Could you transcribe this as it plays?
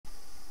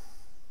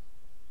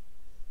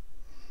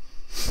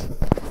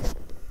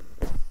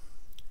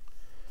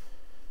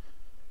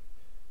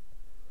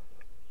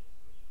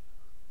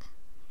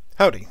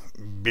Howdy,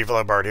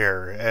 Beefalo Bard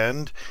here,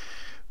 and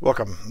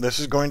welcome. This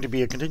is going to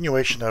be a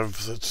continuation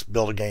of Let's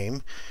Build a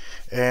Game,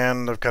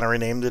 and I've kind of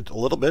renamed it a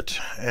little bit,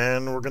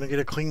 and we're going to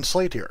get a clean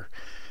slate here.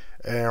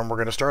 And we're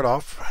going to start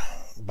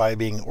off by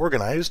being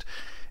organized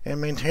and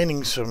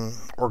maintaining some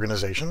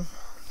organization.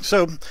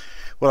 So,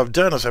 what I've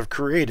done is I've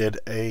created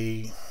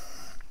a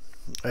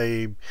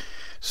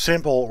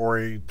sample or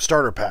a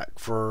starter pack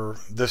for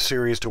this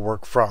series to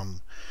work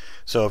from.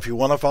 So if you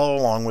want to follow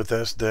along with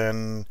this,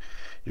 then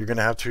you're going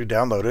to have to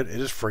download it. It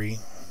is free.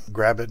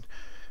 Grab it,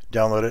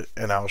 download it,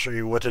 and I'll show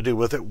you what to do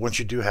with it once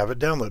you do have it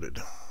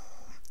downloaded.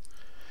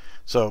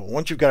 So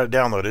once you've got it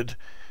downloaded,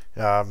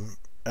 and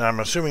I'm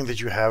assuming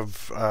that you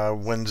have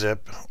WinZip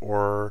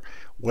or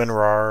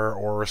WinRAR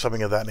or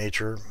something of that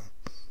nature.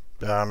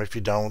 If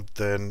you don't,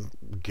 then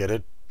get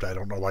it. I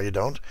don't know why you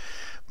don't.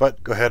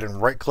 But go ahead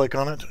and right click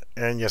on it.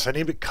 And yes, I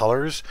named it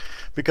colors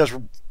because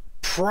we're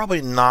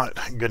probably not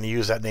going to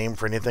use that name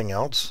for anything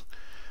else.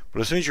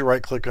 But as soon as you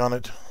right click on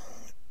it,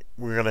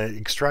 we're going to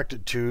extract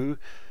it to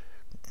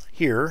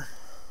here,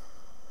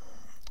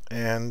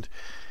 and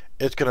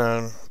it's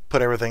going to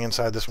put everything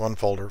inside this one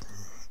folder.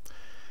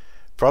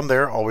 From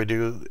there, all we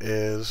do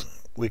is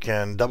we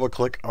can double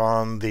click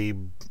on the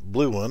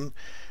blue one.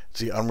 It's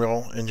the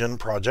Unreal Engine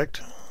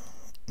project.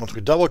 Once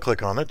we double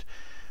click on it,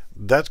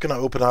 that's going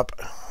to open up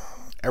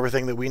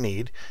everything that we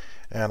need,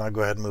 and I'll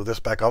go ahead and move this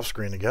back off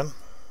screen again.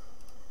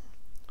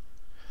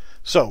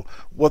 So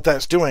what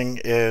that's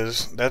doing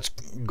is that's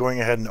going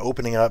ahead and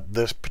opening up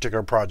this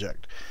particular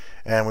project,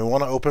 and we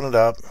want to open it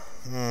up.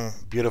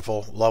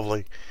 Beautiful,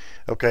 lovely.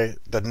 Okay,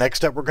 the next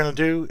step we're going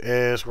to do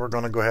is we're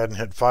going to go ahead and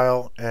hit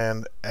File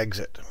and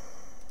Exit.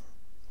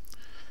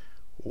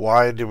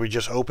 Why did we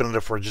just open it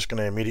if we're just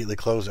going to immediately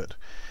close it?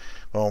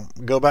 Well,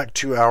 go back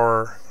to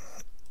our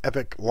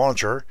Epic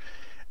launcher,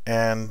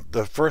 and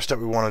the first step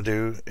we want to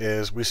do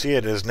is we see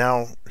it is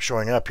now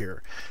showing up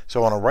here.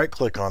 So I want to right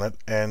click on it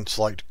and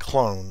select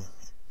Clone,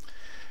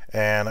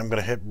 and I'm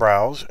going to hit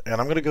Browse, and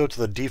I'm going to go to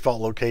the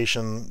default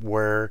location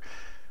where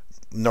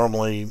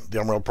normally the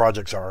Unreal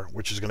projects are,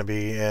 which is going to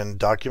be in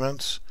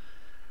Documents,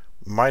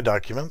 My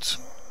Documents,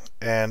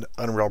 and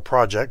Unreal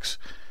Projects,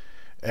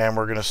 and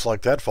we're going to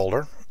select that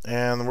folder,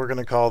 and we're going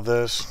to call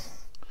this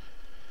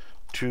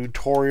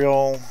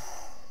Tutorial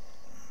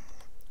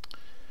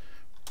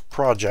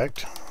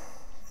Project,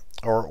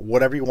 or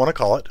whatever you want to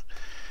call it,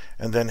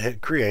 and then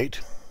hit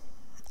Create,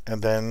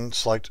 and then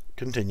select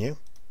Continue.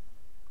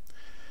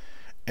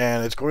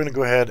 And it's going to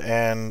go ahead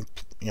and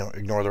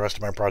ignore the rest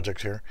of my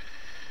projects here.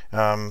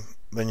 Then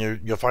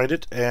you'll find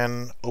it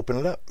and open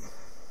it up.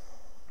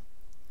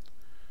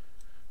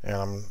 And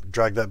I'm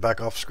drag that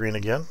back off screen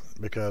again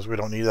because we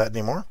don't need that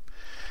anymore.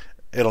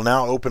 It'll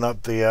now open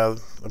up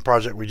the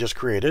project we just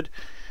created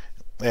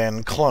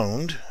and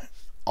cloned.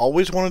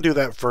 Always want to do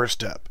that first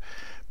step,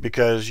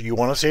 because you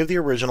want to save the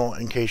original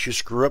in case you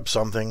screw up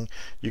something.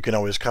 You can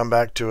always come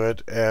back to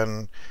it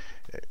and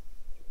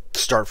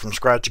start from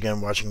scratch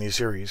again watching these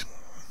series.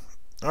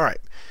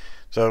 Alright,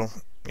 so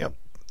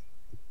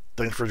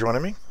thanks for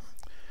joining me.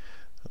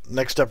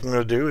 Next step I'm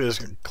going to do is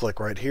click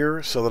right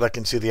here so that I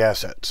can see the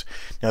assets.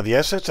 Now the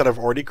assets that I've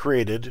already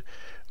created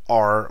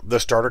are the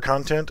starter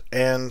content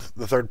and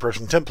the third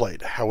person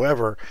template.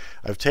 However,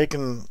 I've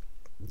taken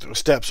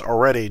steps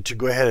already to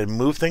go ahead and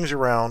move things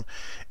around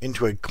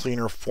into a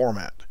cleaner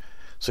format.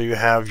 So you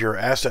have your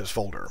assets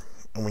folder,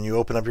 and when you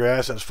open up your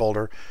assets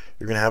folder,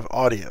 you're going to have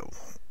audio,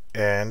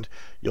 and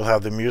you'll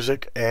have the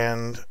music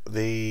and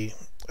the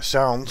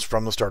sounds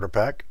from the starter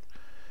pack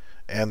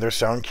and their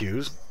sound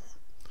cues.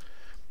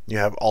 You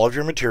have all of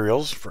your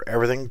materials for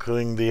everything,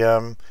 including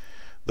the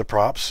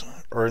props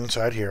are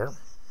inside here.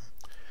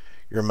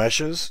 Your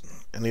meshes,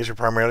 and these are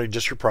primarily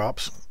just your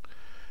props,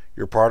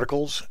 your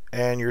particles,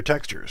 and your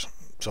textures.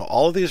 So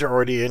all of these are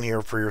already in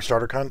here for your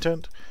starter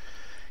content.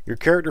 Your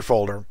character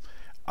folder,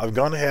 I've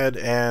gone ahead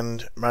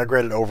and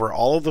migrated over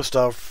all of the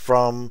stuff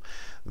from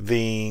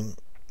the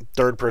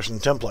third person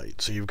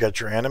template. So you've got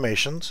your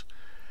animations,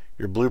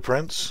 your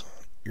blueprints,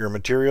 your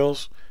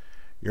materials,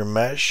 your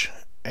mesh,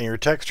 and your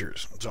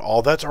textures. So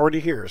all that's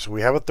already here. So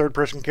we have a third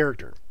person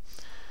character.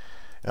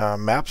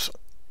 Maps,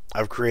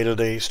 I've created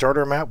a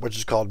starter map which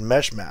is called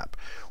Mesh Map.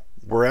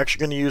 We're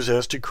actually going to use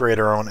this to create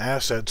our own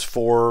assets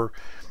for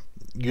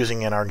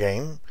using in our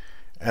game,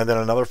 and then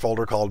another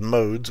folder called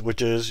Modes, which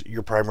is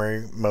your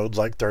primary modes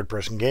like third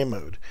person game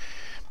mode.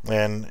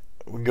 And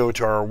we go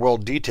to our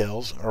world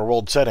details, our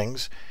world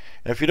settings,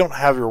 and if you don't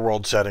have your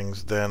world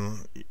settings, then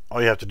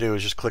all you have to do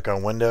is just click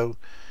on Window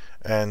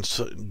and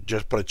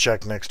just put a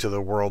check next to the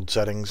world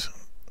settings,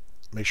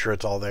 make sure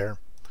it's all there.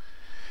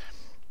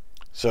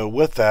 So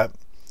with that,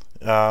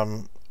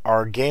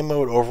 our game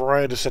mode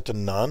override is set to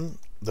none.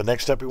 The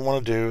next step we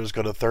want to do is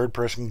go to third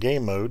person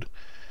game mode,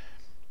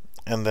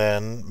 and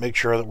then make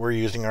sure that we're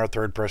using our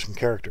third person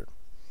character.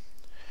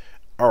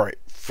 Alright,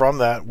 from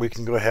that we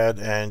can go ahead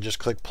and just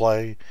click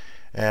play,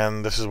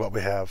 and this is what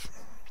we have.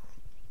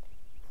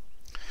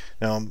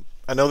 Now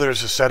I know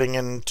there's a setting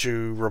in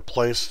to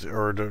replace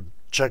or to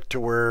check to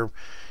where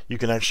you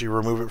can actually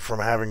remove it from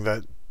having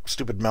that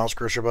stupid mouse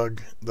cursor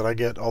bug that I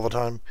get all the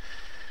time.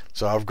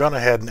 So I've gone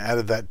ahead and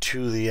added that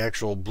to the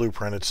actual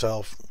blueprint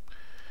itself.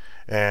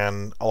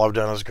 And all I've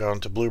done is gone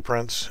to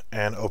blueprints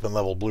and open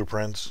level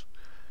blueprints.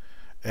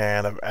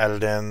 And I've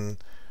added in,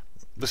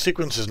 the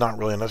sequence is not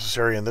really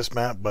necessary in this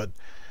map, but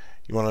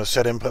you want to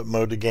set input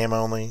mode to game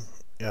only,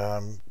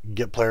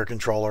 get player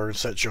controller, and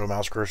set show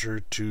mouse cursor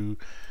to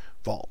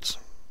false.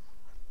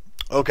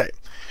 Okay,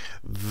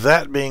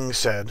 that being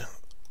said,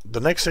 the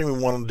next thing we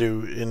want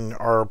to do in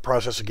our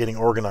process of getting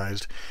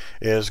organized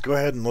is go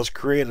ahead and let's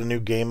create a new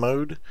game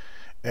mode.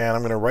 And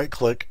I'm going to right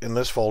click in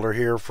this folder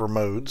here for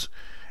modes,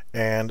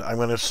 and I'm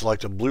going to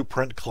select a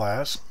blueprint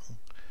class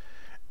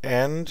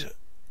and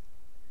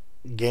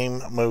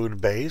game mode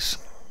base,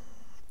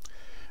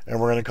 and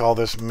we're going to call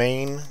this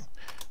main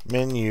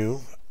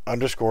menu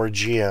underscore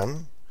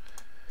GM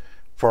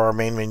for our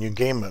main menu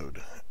game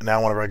mode.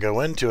 Now whenever I go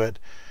into it,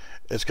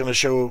 it's going to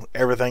show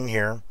everything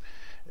here,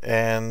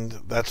 and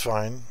that's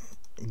fine.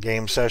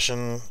 Game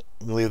session,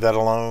 leave that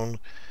alone.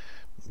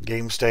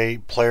 Game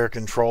state, player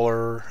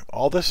controller,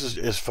 all this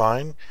is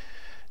fine.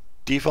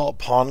 Default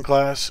pawn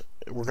class,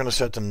 we're going to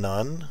set to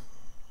none.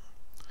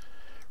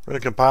 We're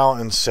going to compile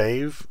and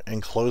save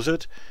and close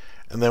it,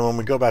 and then when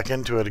we go back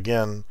into it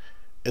again,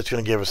 it's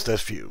going to give us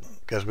this view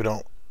because we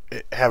don't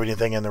have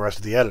anything in the rest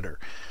of the editor.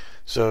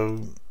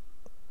 So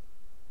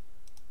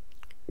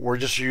we're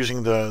just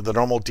using the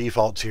normal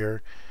defaults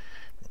here,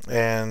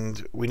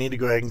 and we need to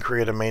go ahead and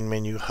create a main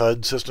menu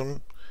HUD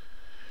system,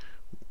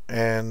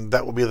 and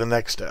that will be the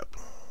next step.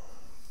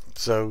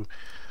 So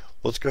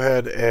let's go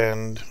ahead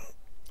and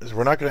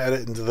we're not going to add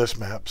it into this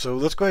map, so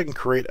let's go ahead and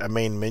create a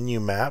main menu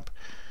map,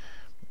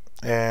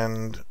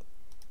 and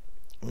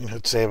we can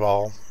hit save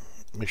all,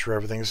 make sure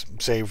everything's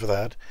saved for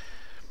that.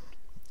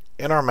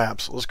 In our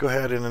maps, let's go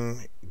ahead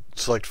and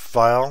select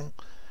file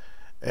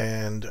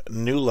and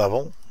new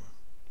level.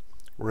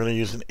 We're going to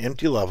use an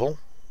empty level,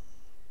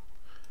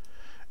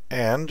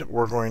 and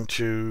we're going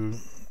to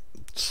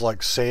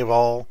select save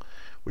all,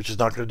 which is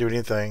not going to do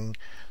anything.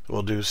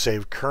 We'll do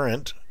save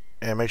current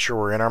and make sure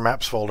we're in our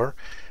maps folder,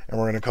 and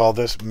we're going to call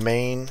this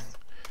main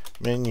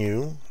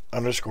menu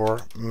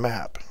underscore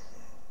map,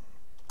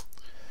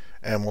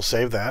 and we'll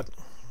save that.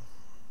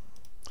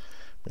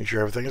 Make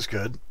sure everything is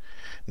good.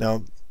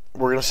 Now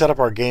we're going to set up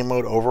our game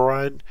mode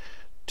override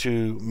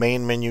to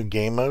main menu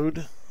game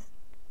mode.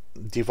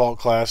 Default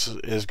class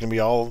is going to be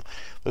all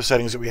the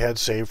settings that we had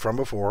saved from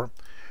before.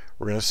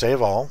 We're going to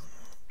save all.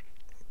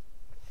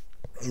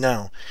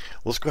 Now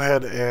let's go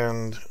ahead,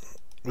 and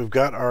we've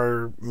got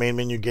our main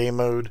menu game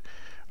mode,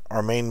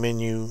 our main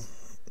menu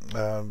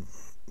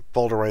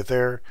folder right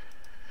there,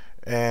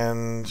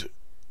 and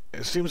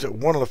it seems that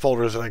one of the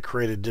folders that I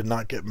created did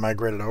not get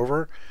migrated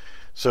over.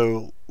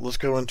 So let's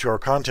go into our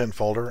content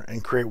folder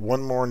and create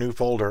one more new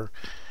folder,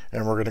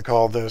 and we're going to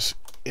call this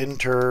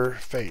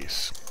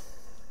interface.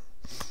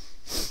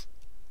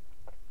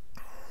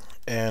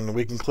 And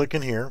we can click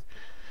in here.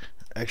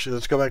 Actually,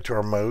 let's go back to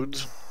our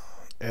modes,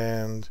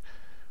 and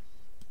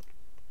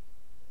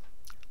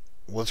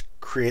let's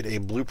create a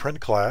blueprint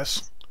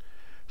class.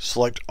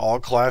 Select all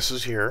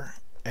classes here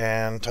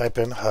and type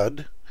in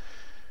HUD,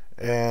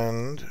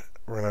 and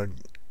we're going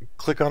to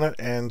click on it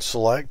and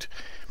select,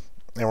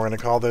 and we're going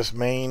to call this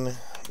main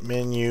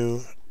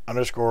menu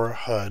underscore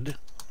HUD.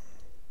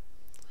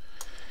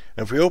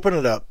 And if we open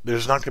it up,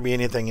 there's not going to be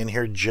anything in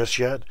here just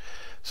yet,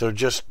 so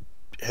just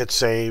hit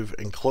save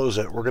and close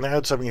it. We're going to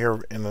add something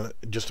here in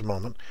just a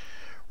moment.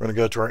 We're going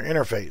to go to our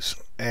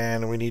interface,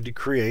 and we need to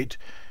create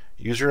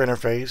user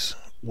interface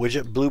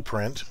widget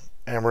blueprint,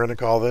 and we're going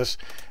to call this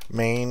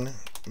main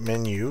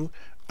menu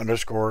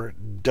underscore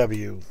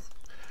W.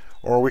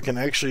 Or we can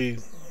actually,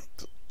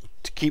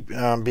 to keep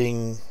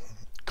being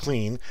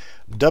clean,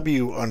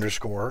 W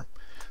underscore,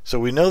 so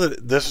we know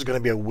that this is going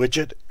to be a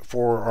widget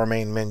for our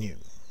main menu.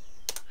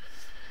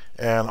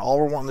 And all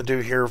we're wanting to do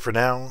here for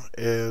now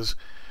is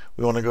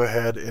we want to go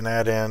ahead and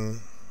add in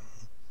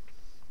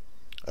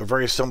a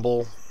very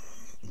simple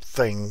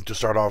thing to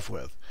start off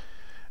with,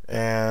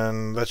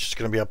 and that's just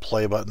going to be a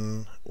play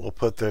button. We'll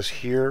put this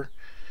here.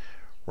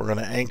 We're going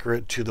to anchor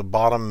it to the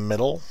bottom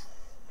middle,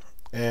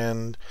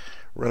 and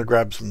we're going to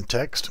grab some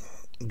text,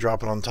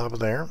 drop it on top of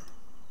there,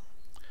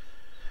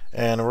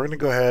 and we're going to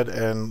go ahead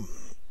and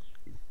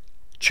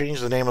change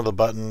the name of the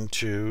button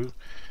to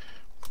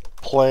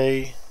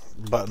play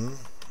button,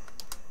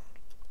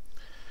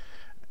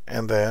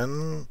 and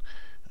then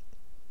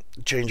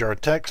change our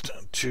text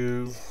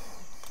to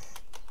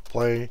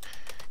play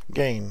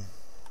game.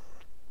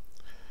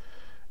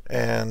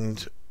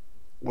 And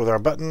with our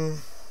button,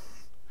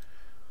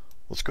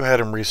 let's go ahead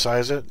and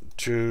resize it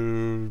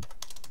to,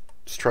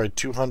 let's try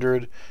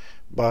 200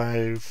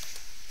 by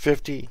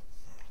 50.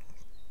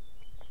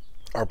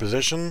 Our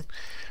position,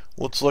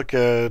 let's look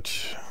at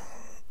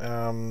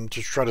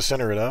just try to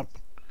center it up.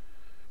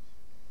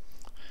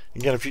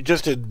 Again, if you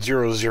just did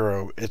 0,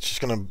 0, it's just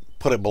going to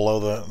put it below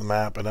the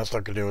map, and that's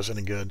not going to do us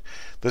any good.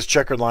 This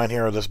checkered line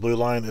here, or this blue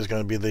line, is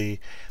going to be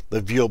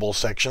the viewable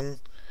section.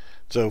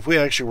 So if we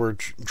actually were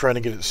trying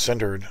to get it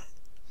centered,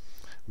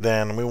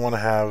 then we want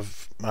to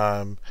have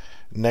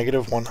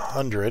negative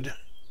 100.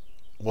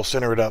 We'll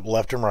center it up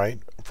left and right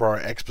for our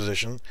X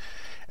position.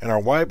 And our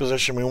Y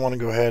position, we want to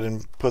go ahead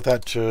and put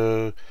that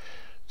to,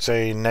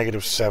 say,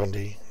 negative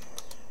 70.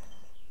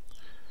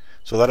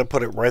 So that'll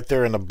put it right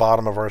there in the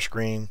bottom of our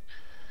screen.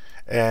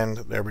 And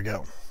there we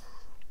go.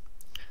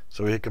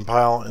 So we hit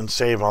compile and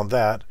save on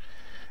that.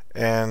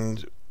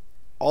 And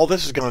all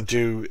this is going to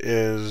do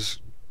is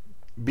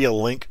be a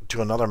link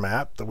to another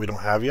map that we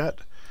don't have yet.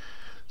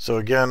 So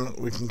again,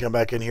 we can come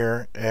back in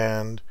here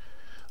and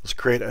let's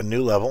create a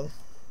new level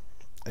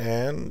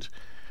and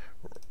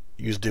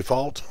use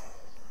default.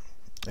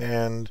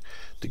 And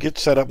to get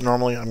set up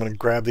normally, I'm going to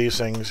grab these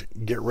things,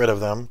 get rid of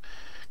them,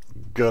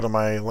 go to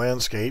my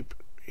landscape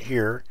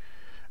here.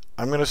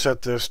 I'm going to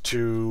set this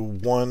to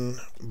 1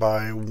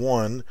 by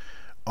 1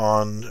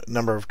 on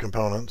number of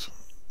components.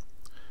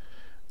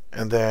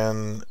 And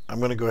then I'm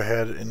going to go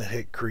ahead and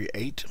hit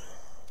create.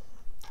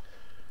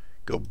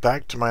 Go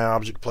back to my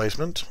object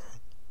placement.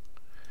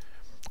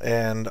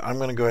 And I'm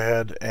going to go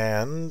ahead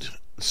and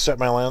set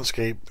my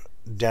landscape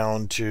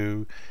down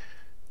to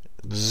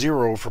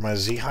 0 for my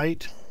Z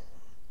height.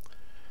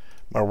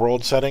 My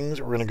world settings,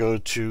 we're going to go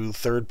to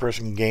third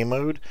person game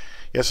mode.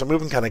 Yes, I'm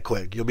moving kind of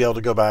quick. You'll be able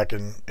to go back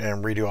and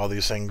redo all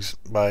these things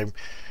by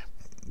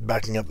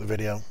backing up the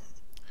video.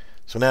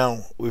 So now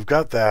we've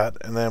got that,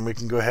 and then we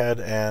can go ahead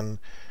and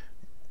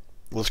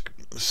let's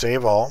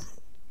save all,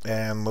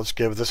 and let's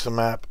give this a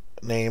map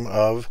name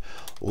of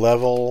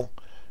level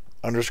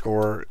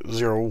underscore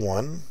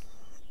 01,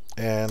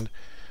 and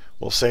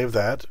we'll save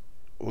that.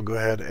 We'll go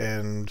ahead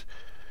and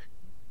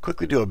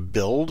quickly do a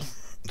build,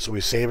 so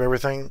we save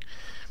everything.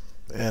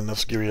 And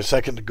let's give you a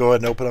second to go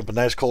ahead and open up a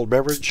nice cold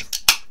beverage.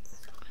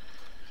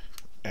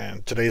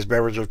 And today's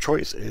beverage of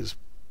choice is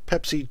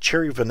Pepsi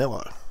Cherry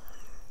Vanilla.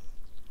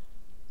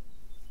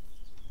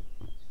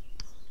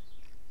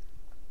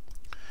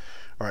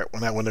 Alright,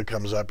 when that window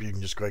comes up, you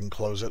can just go ahead and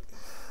close it.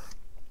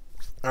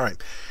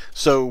 Alright,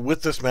 so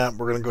with this map,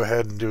 we're going to go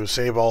ahead and do a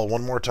save all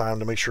one more time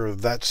to make sure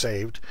that's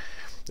saved.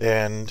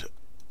 And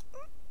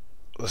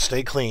let's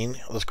stay clean.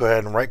 Let's go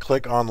ahead and right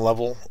click on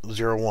level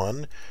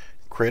 01,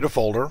 create a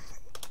folder,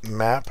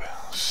 map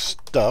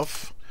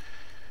stuff,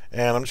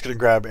 and I'm just going to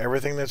grab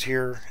everything that's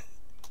here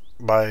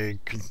by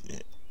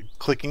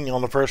clicking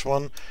on the first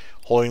one,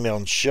 holding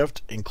down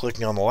shift and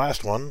clicking on the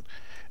last one,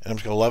 and I'm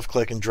just going to left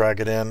click and drag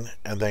it in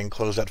and then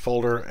close that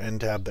folder and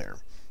tab there,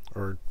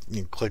 or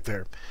you can click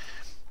there.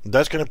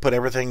 That's going to put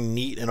everything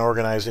neat and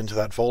organized into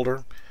that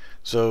folder.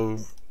 So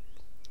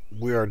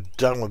we are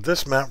done with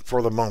this map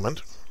for the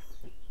moment.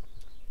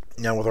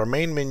 Now with our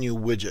main menu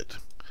widget,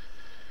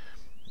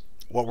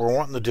 what we're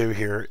wanting to do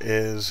here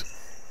is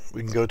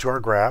we can go to our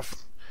graph,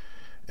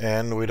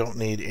 and we don't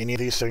need any of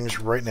these things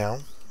right now.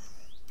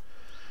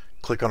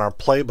 Click on our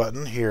play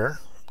button here,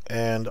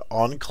 and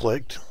on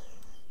clicked,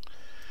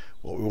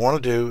 what we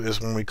want to do is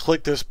when we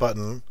click this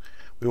button,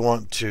 we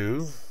want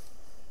to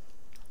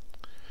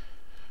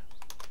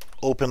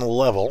open a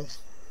level,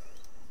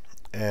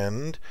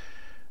 and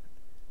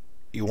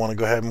you want to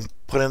go ahead and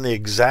put in the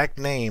exact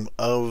name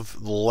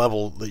of the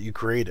level that you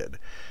created.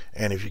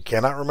 And if you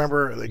cannot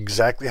remember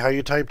exactly how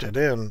you typed it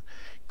in,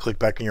 click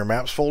back in your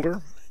maps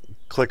folder,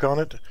 click on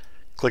it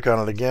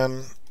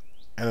again,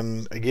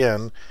 and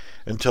again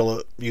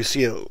until you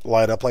see it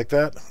light up like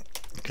that.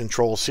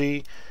 Control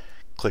C,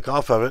 click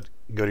off of it,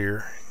 go to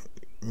your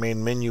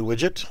main menu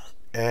widget,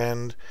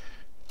 and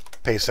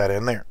paste that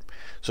in there.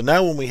 So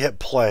now when we hit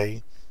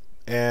play,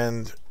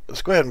 and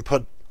let's go ahead and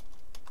put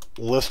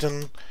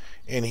listen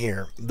in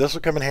here. This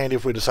will come in handy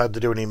if we decide to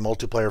do any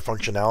multiplayer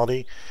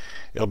functionality.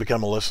 It'll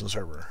become a listen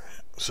server.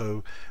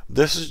 So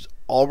this is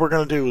all we're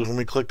going to do is when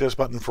we click this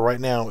button for right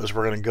now is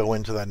we're going to go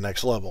into that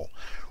next level.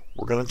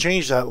 We're going to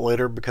change that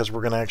later because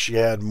we're going to actually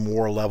add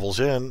more levels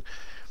in,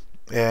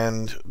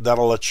 and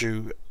that'll let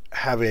you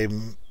have a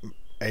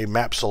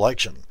map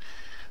selection.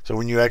 So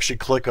when you actually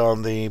click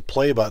on the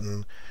play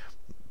button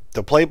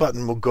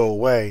will go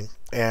away,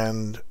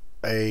 and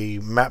a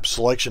map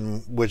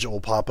selection widget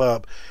will pop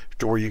up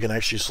to where you can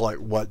actually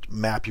select what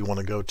map you want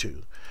to go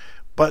to.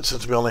 But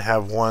since we only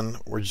have one,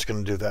 we're just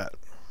going to do that.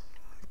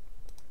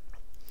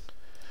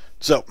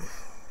 So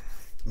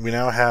we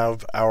now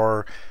have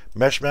our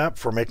mesh map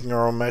for making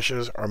our own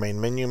meshes, our main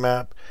menu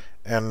map,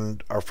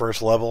 and our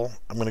first level.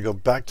 I'm going to go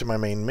back to my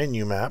main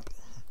menu map,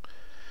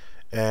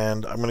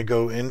 and I'm going to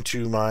go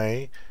into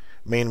my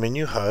main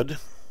menu HUD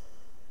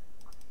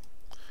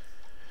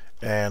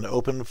and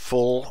open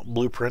full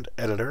blueprint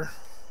editor.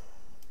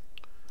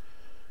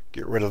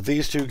 Get rid of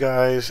these two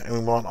guys, and we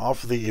want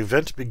off of the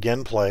event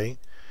begin play,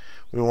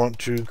 we want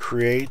to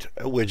create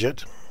a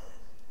widget.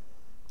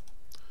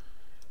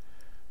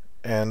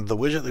 And the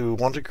widget that we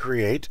want to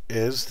create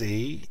is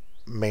the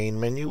main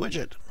menu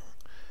widget.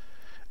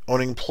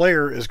 Owning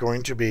player is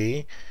going to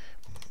be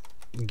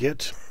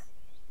get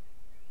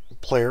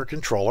player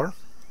controller.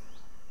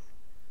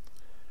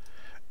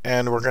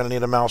 And we're going to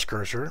need a mouse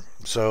cursor.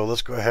 So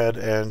let's go ahead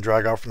and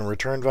drag off from the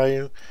return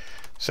value.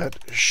 Set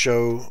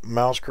show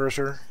mouse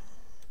cursor.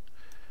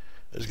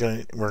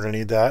 We're going to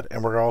need that.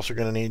 And we're also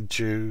going to need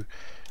to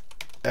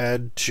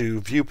add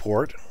to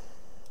viewport.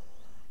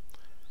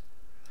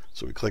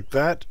 So we click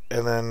that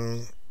and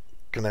then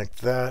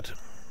connect that,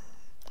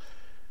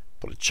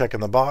 put a check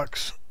in the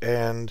box,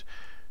 and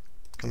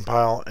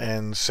compile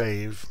and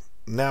save.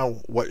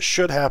 Now what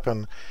should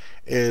happen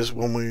is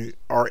when we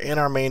are in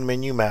our main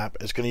menu map,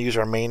 it's going to use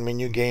our main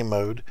menu game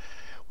mode.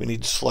 We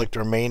need to select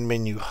our main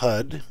menu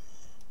HUD,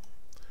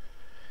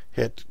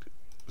 hit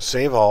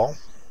save all,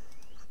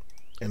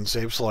 and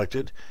save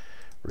selected.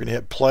 We're going to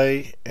hit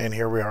play, and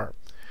here we are.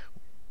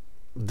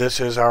 This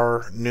is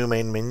our new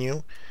main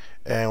menu,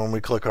 and when we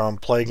click on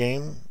play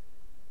game,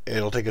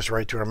 it'll take us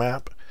right to our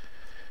map,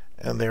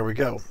 and there we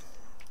go.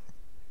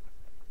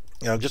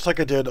 Now, just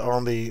like I did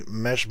on the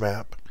mesh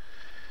map,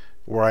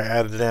 where I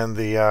added in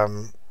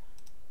the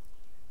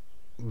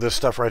this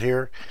stuff right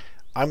here,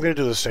 I'm going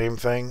to do the same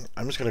thing.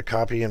 I'm just going to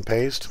copy and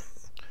paste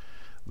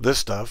this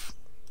stuff,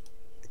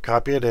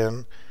 copy it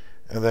in,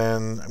 and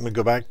then I'm going to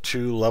go back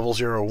to level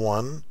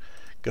 01,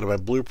 go to my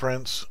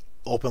blueprints,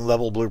 open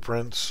level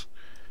blueprints,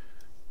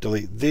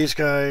 delete these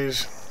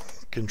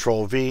guys,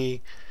 Control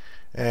V,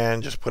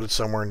 and just put it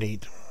somewhere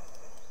neat.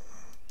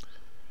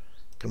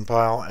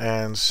 Compile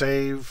and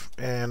save,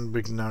 and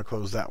we can now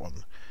close that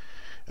one.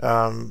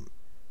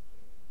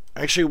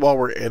 Actually, while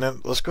we're in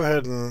it, let's go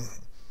ahead and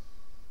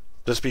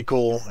just be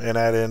cool and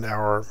add in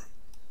our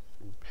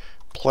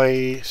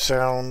play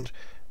sound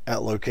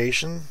at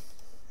location.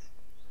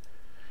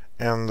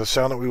 And the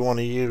sound that we want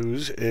to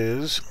use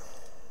is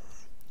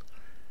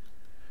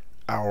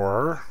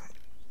our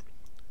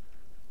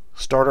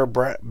starter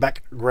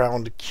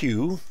background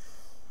cue,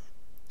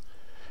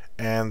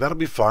 and that'll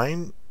be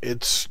fine.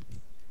 It's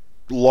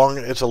long,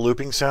 it's a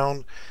looping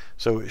sound,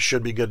 so it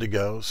should be good to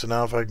go. So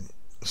now if I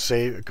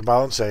save,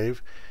 compile and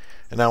save,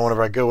 and now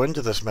whenever I go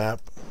into this map,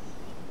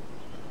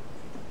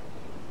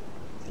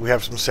 we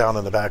have some sound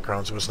in the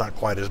background, so it's not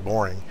quite as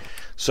boring.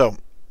 So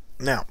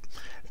now,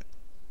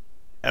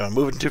 am I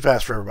moving too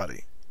fast for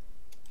everybody?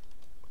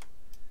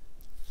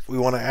 We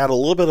want to add a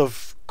little bit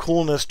of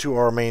coolness to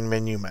our main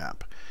menu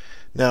map.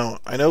 Now,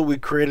 I know we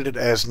created it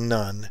as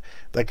none.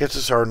 That gets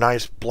us our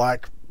nice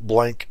black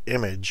blank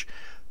image.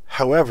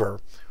 However,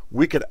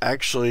 we could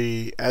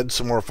actually add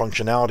some more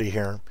functionality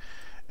here.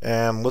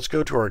 And let's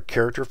go to our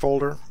character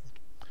folder,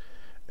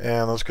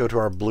 and let's go to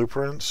our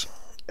blueprints,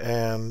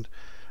 and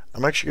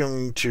I'm actually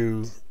going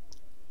to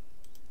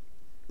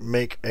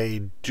make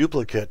a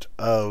duplicate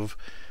of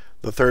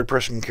the third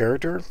person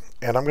character,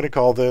 and I'm going to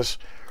call this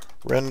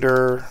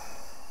render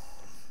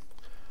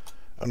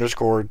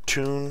underscore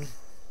tune.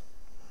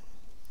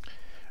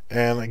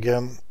 And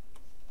again,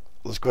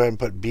 let's go ahead and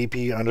put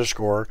BP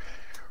underscore.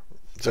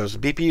 So it's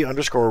BP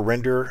underscore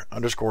render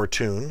underscore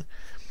tune.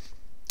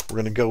 We're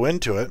going to go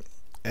into it,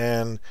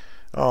 and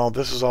oh,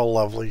 this is all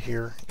lovely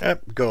here.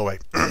 Go away.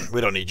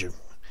 We don't need you.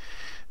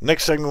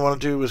 Next thing we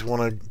want to do is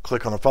want to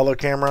click on the follow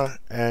camera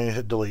and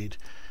hit delete.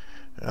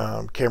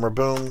 Camera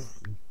boom,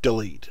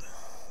 delete.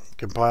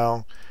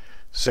 Compile,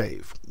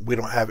 save. We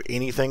don't have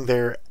anything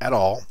there at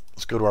all.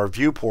 Let's go to our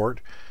viewport.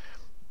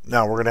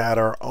 Now we're going to add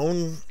our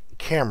own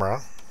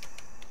camera,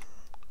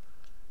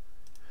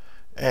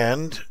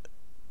 and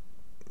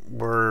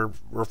we're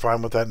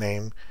fine with that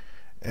name.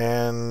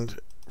 And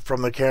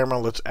from the camera,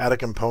 let's add a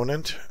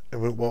component.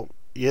 And well,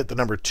 you hit the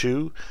number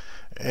 2,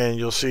 and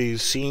you'll see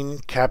scene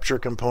capture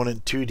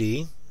component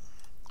 2D,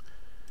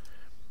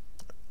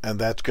 and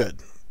that's good.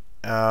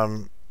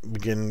 You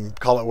can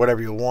call it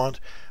whatever you want,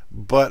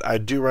 but I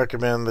do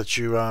recommend that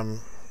you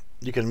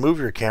you can move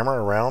your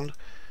camera around,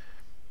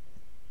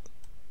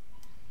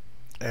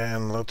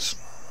 and let's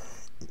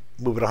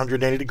move it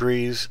 180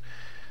 degrees,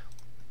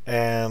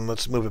 and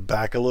let's move it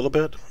back a little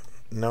bit.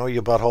 No,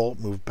 you butthole,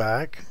 move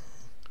back,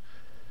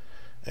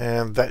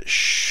 and that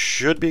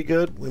should be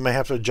good. We may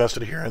have to adjust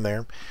it here and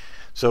there.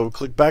 So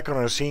click back on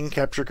our scene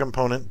capture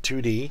component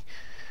 2D,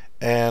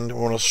 and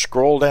we're going to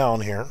scroll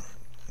down here,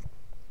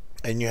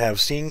 and you have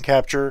scene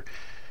capture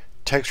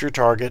texture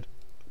target.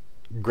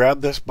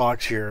 Grab this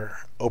box here,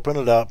 open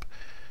it up,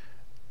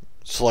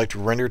 select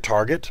render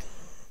target,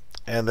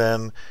 and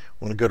then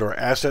we're going to go to our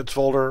assets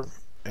folder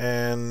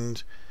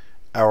and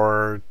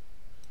our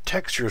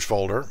textures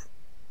folder.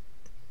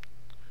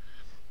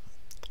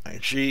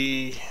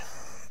 Actually,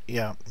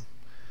 yeah,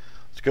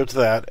 let's go to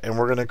that, and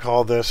we're going to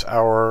call this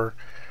our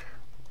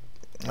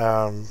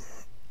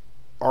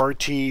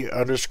RT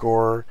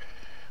underscore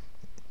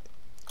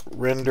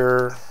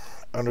render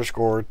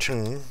underscore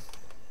tune,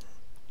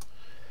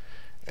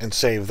 and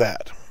save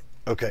that.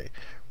 Okay,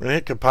 we're going to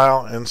hit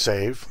compile and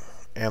save,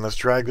 and let's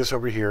drag this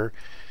over here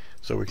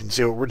so we can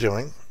see what we're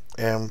doing.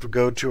 And we'll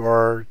go to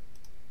our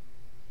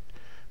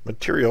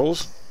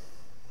materials.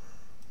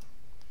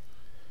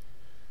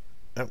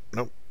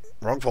 Nope,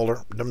 wrong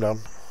folder,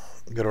 dum-dum.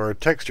 Go to our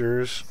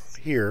textures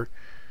here.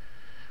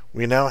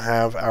 We now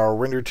have our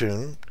render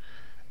tune,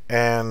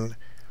 and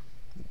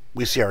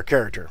we see our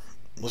character.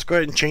 Let's go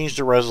ahead and change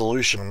the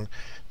resolution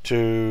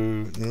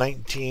to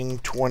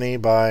 1920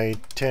 by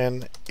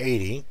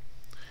 1080.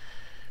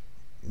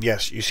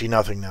 Yes, you see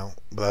nothing now,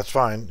 but that's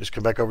fine. Just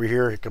come back over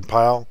here, hit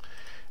compile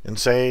and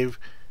save,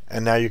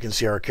 and now you can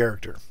see our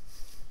character,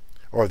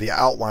 or the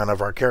outline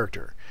of our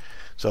character.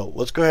 So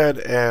let's go ahead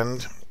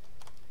and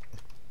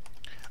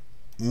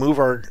move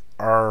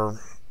our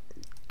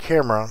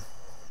camera,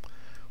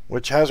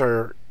 which has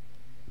our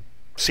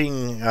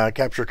scene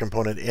capture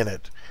component in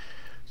it.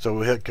 So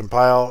we hit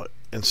compile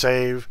and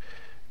save,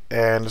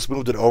 and just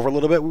moved it over a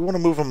little bit. We want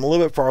to move them a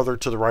little bit farther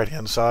to the right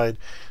hand side,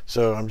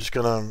 so I'm just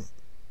gonna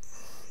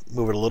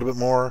move it a little bit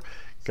more,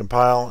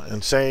 compile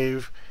and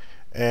save,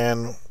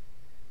 and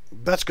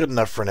that's good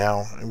enough for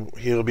now.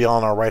 He'll be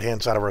on our right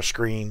hand side of our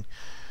screen.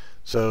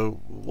 So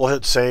we'll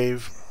hit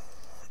save,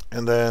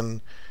 and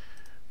then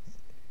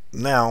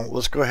now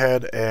let's go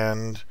ahead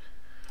and,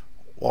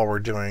 while we're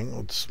doing,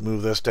 let's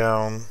move this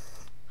down.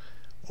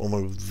 We'll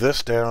move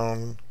this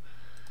down,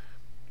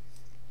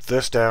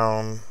 this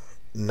down.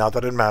 Not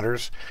that it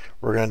matters.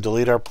 We're going to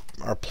delete our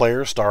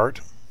player start,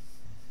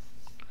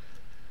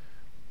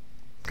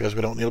 because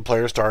we don't need a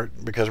player start,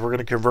 because we're going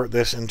to convert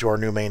this into our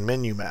new main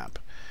menu map.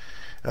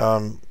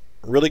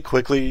 Really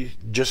quickly,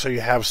 just so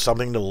you have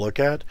something to look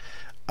at,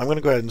 I'm going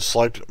to go ahead and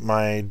select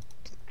my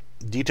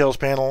details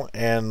panel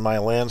and my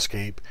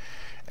landscape,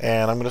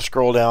 and I'm going to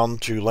scroll down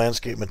to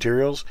landscape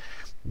materials.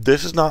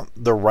 This is not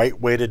the right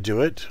way to do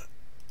it.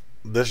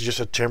 This is just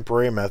a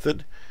temporary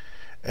method,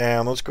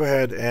 and let's go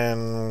ahead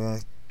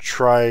and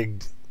try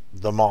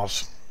the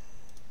moss.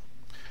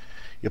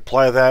 You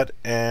apply that,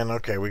 and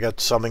okay, we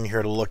got something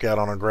here to look at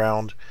on our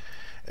ground,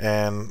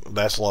 and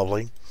that's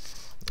lovely.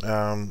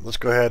 Let's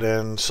go ahead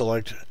and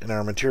select in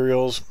our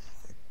materials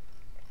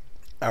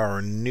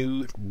our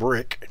new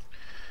brick.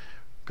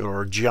 Go to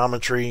our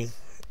geometry,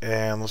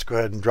 and let's go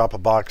ahead and drop a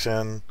box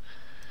in,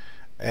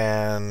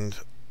 and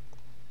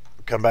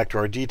come back to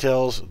our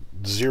details,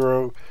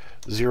 0,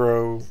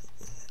 0,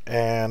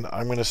 and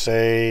I'm going to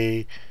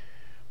say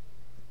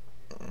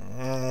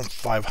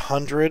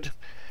 500.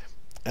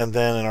 And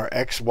then in our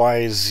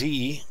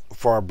XYZ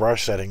for our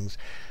brush settings,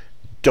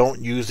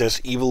 don't use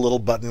this evil little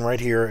button right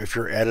here if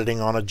you're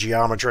editing on a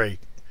geometry.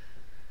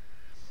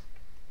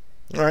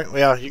 Alright,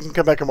 yeah, you can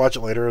come back and watch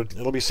it later.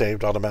 It'll be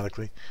saved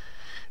automatically.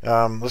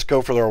 Let's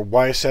go for our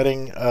Y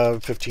setting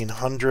of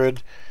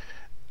 1500.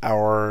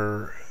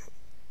 Our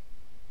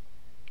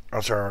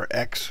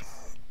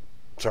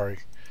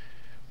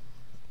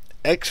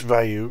X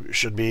value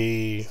should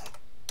be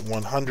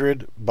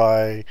 100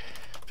 by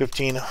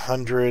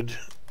 1500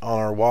 on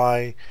our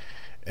Y,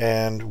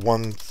 and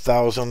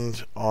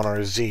 1000 on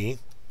our Z.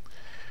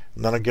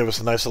 And that'll give us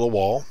a nice little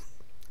wall,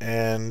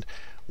 and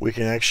we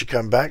can actually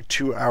come back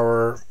to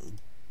our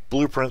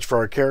blueprints for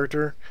our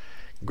character,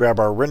 grab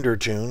our render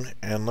tune,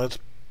 and let's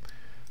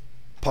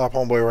pop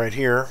homeboy right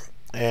here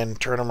and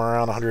turn him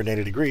around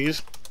 180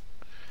 degrees.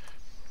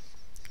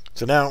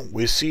 So now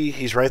we see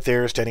he's right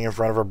there standing in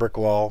front of our brick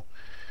wall,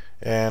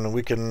 and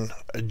we can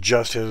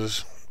adjust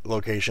his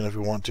location if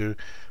we want to,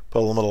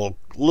 put him a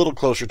little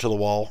closer to the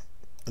wall.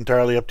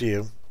 Entirely up to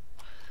you.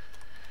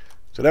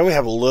 So now we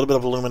have a little bit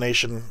of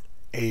illumination.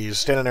 He's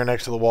standing there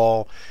next to the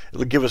wall.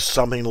 It'll give us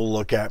something to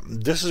look at.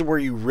 This is where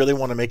you really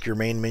want to make your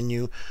main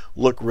menu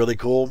look really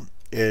cool,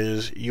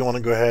 is you want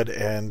to go ahead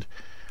and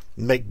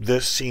make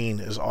this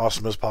scene as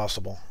awesome as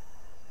possible.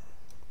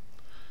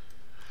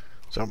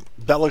 So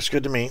that looks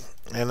good to me.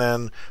 And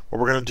then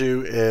what we're going to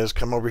do is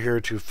come over here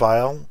to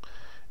File,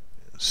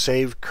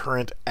 Save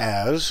Current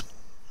As,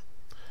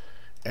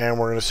 and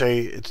we're going to say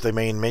it's the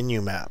main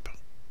menu map.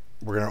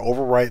 We're going to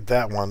overwrite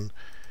that one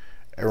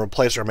and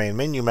replace our main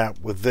menu map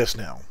with this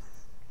now.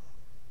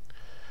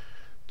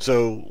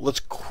 So let's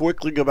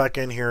quickly go back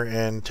in here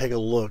and take a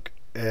look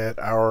at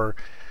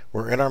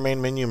we're in our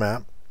main menu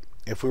map.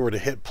 If we were to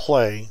hit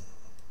play,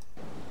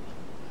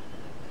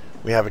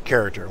 we have a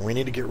character. We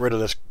need to get rid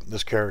of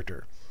this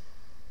character.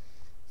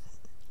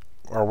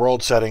 Our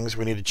world settings,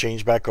 we need to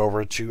change back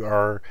over to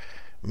our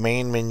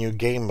main menu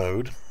game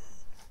mode.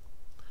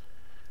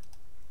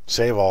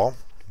 Save all.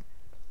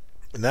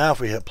 Now if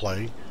we hit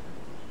play,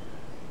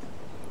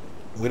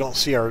 we don't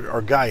see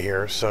our guy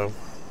here, so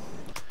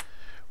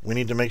we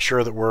need to make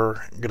sure that we're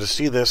going to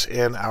see this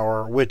in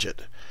our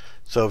widget.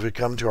 So if we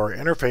come to our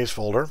interface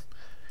folder,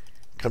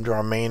 come to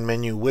our main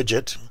menu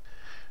widget,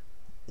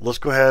 let's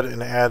go ahead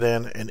and add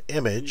in an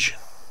image,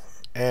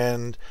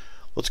 and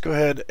let's go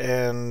ahead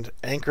and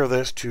anchor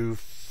this to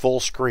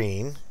full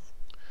screen,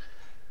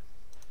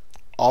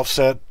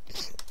 offset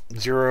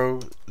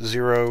 0,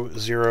 0,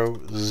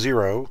 0,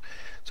 0,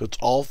 so it's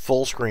all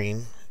full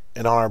screen.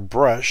 And on our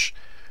brush,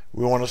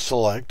 we want to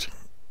select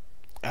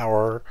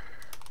our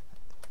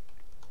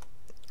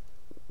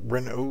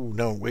oh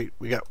no, wait,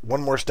 we got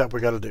one more step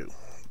we got to do.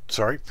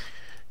 Sorry.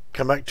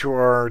 Come back to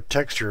our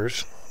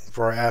textures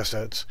for our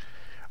assets,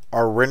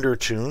 our render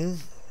tune.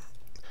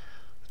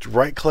 Let's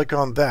right click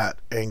on that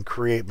and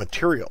create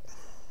material.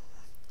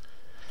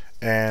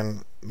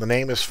 And the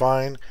name is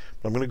fine,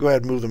 but I'm going to go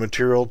ahead and move the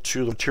material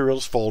to the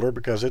materials folder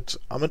because it's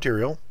a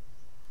material.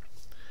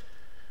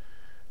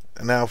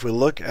 And now if we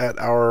look at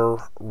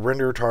our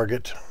render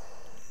target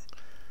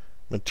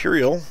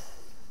material,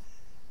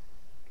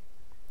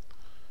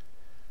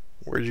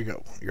 where'd you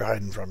go? You're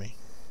hiding from me.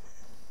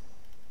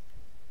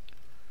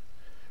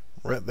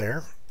 right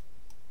there.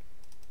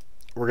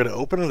 We're going to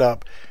open it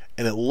up,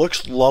 and it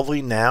looks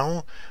lovely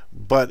now,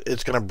 but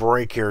it's going to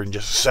break here in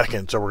just a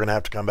second, so we're going to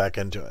have to come back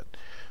into it.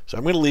 So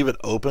I'm going to leave it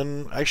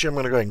open. Actually, I'm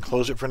going to go ahead and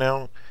close it for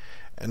now.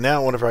 And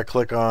now whenever I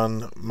click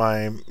on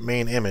my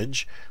main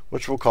image,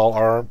 which we'll call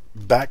our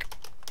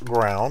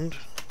background,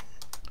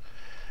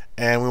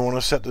 and we want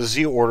to set the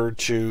Z order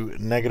to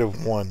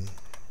 -1,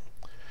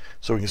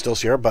 so we can still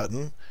see our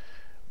button.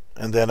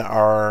 And then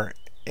our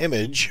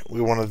image, we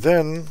want to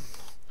then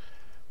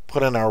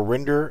put in our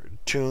render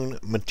tune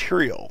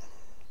material.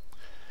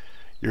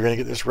 You're going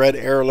to get this red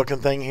arrow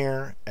looking thing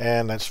here,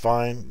 and that's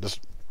fine,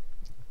 just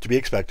to be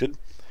expected.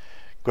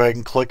 Go ahead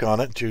and click on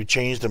it to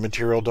change the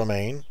material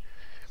domain.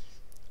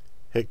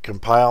 Hit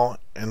compile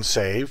and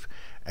save,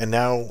 and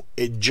now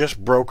it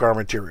just broke our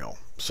material.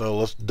 So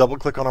let's double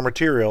click on our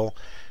material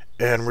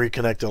and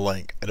reconnect the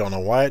link. I don't know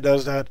why it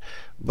does that,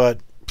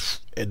 but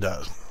it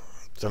does.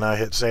 So now I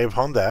hit save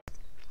on that.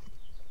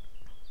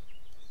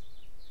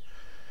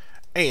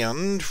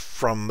 And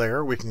from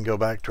there, we can go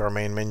back to our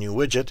main menu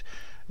widget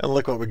and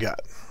look what we got.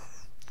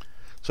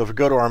 So if we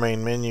go to our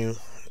main menu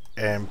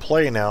and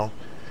play now,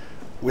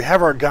 we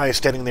have our guy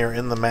standing there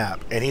in the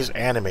map, and he's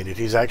animated.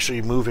 He's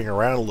actually moving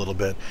around a little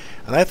bit,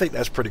 and I think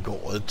that's pretty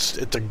cool. It's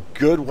a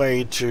good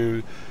way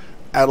to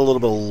add a little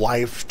bit of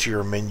life to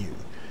your menu.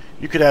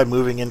 You could have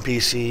moving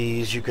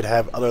NPCs, you could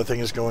have other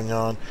things going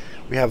on.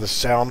 We have the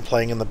sound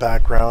playing in the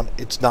background.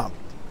 It's not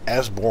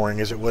as boring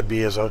as it would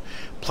be as a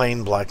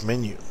plain black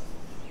menu.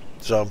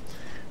 So,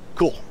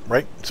 cool,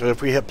 right? So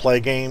if we hit play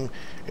game,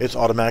 it's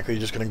automatically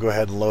just going to go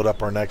ahead and load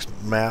up our next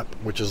map,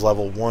 which is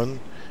level 1.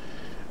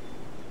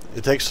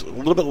 It takes a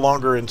little bit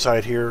longer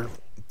inside here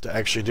to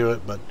actually do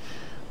it, but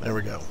there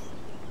we go.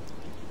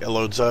 It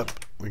loads up,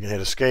 we can hit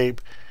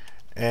escape,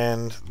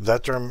 and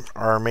that's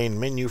our main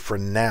menu for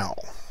now.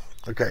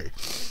 Okay,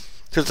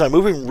 since I'm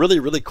moving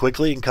really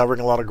quickly and covering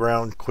a lot of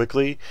ground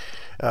quickly,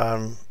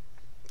 I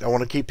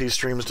want to keep these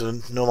streams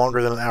to no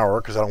longer than an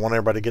hour because I don't want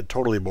everybody to get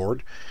totally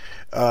bored.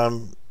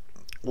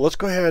 Let's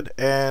go ahead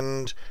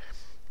and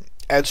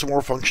add some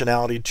more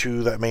functionality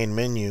to that main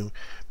menu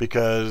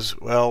because,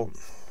 well,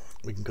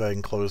 we can go ahead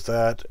and close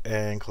that,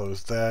 and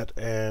close that,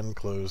 and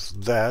close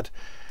that.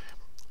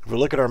 If we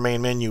look at our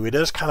main menu, it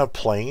is kind of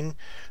plain,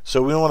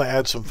 so we want to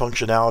add some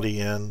functionality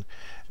in.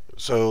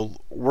 So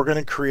we're going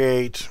to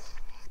create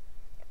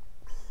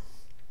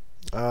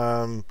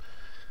 4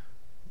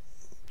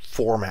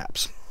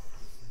 maps.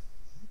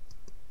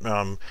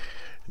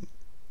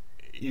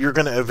 You're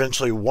going to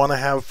eventually want to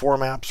have 4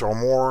 maps or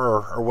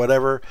more or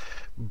whatever,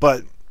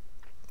 but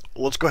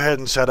let's go ahead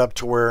and set up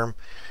to where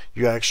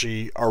you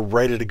actually are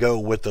ready to go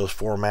with those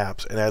 4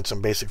 maps and add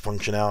some basic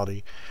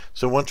functionality.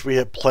 So once we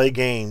hit play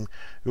game,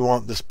 we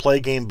want this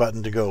play game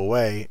button to go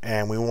away,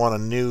 and we want a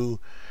new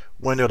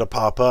window to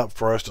pop up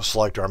for us to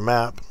select our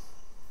map.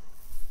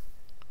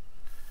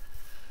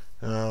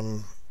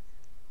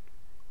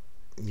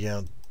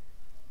 Yeah,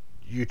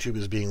 YouTube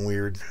is being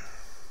weird.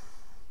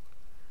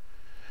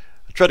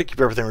 I try to keep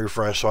everything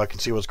refreshed so I can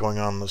see what's going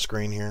on the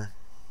screen here.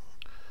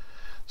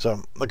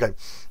 So, okay.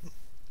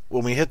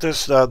 When we hit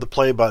this, the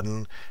play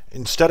button,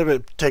 instead of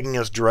it taking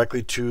us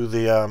directly to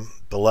the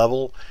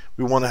level,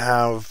 we want to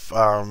have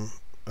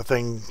a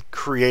thing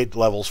create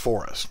levels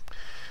for us.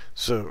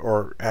 So,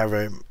 or have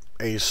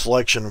a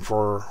selection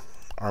for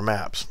our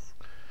maps.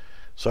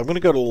 So I'm going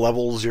to go to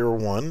level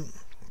 01,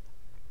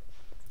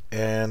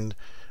 and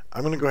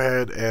I'm going to go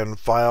ahead and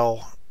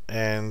file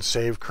and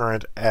save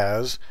current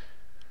as,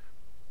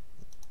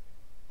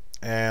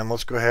 and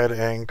let's go ahead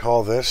and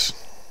call this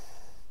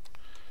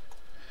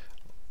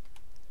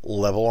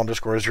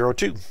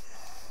level_02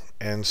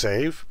 and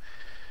save.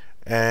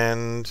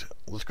 And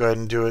let's go ahead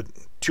and do it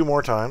 2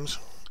 more times.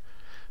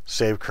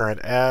 Save current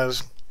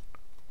as.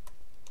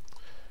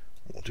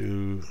 We'll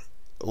do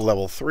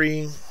level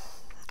 3,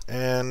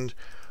 and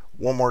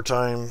 1 more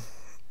time.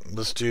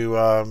 Let's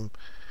do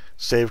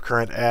save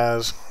current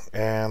as,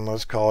 and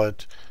let's call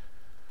it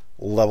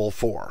level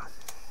 4.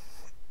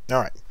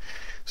 Alright,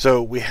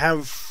 so we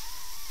have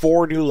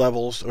 4 new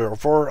levels, or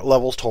 4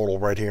 levels total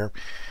right here,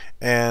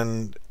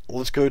 and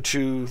let's go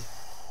to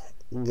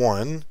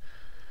 1.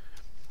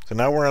 So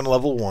now we're on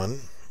level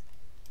 1,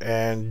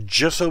 and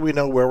just so we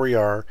know where we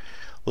are,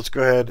 let's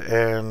go ahead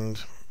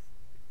and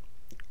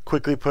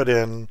quickly put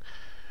in,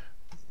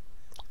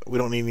 we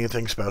don't need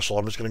anything special.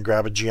 I'm just going to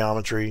grab a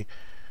geometry,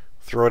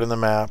 throw it in the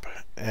map,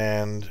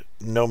 and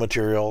no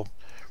material.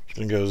 It's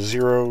going to go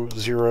 0,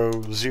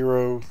 0,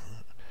 0.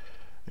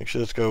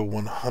 Actually, let's go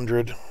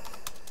 100. Let's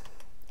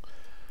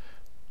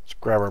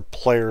grab our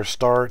player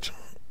start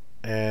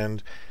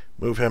and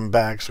move him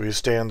back so he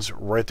stands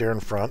right there in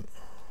front.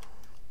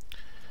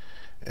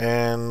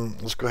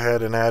 And let's go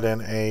ahead and add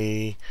in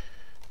a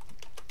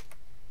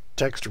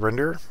text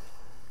render.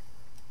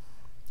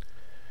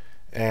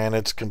 And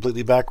it's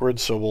completely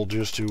backwards, so we'll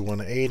just do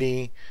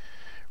 180.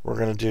 We're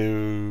going to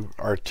do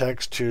our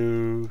text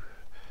to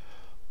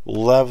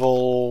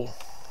level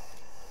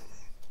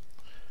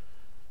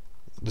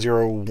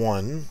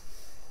 01.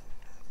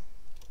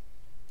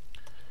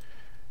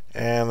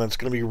 and it's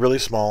going to be really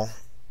small,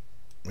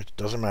 which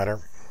doesn't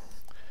matter.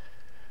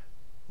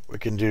 We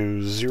can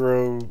do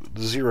 0,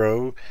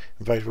 0.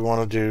 In fact, we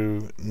want to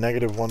do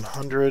negative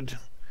 100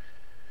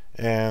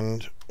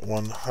 and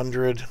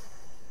 100,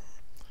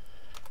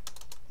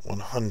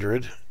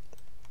 100,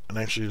 and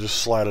actually just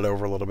slide it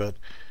over a little bit.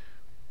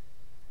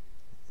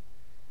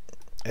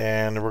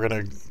 And we're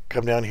going to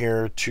come down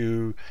here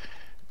to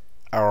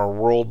our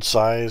world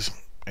size,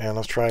 and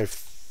let's try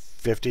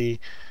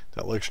 50.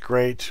 That looks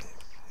great.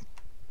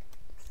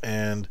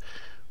 And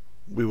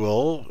we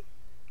will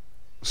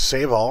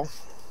save all.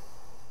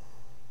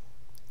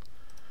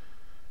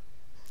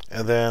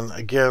 And then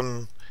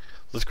again,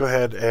 let's go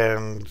ahead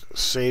and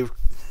save.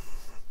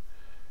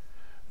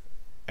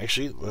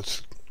 Actually,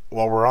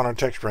 while we're on our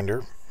text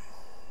render,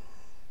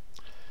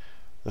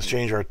 let's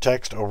change our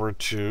text over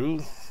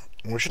to,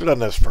 we should have done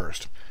this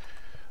first,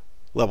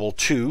 level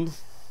 2,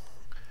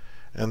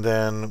 and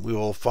then we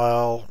will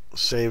file,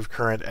 save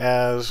current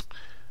as,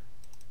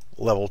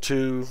 level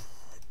 2,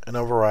 and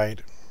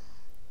overwrite.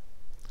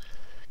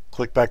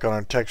 Click back on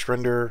our text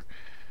render,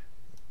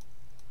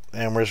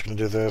 and we're just going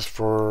to do this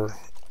for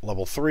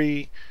level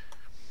 3,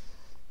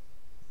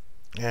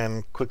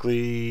 and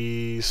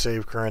quickly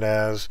save current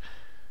as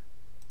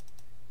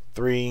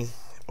 3,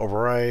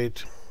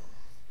 overwrite,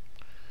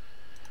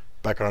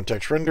 back on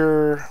text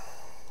render,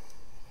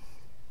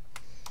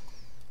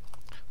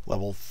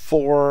 level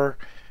 4,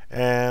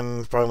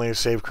 and finally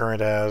save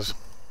current as,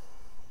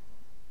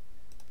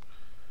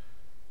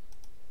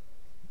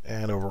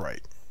 and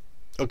overwrite.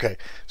 Okay,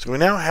 so we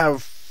now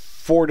have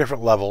 4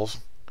 different levels,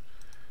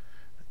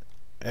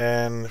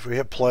 and if we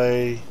hit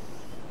play,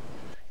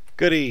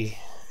 goody,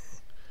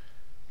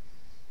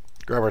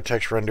 grab our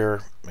text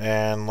render,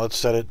 and let's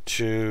set it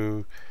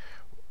to,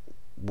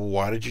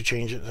 why did you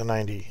change it to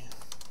 90?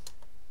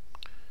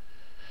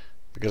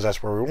 Because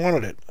that's where we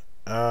wanted it.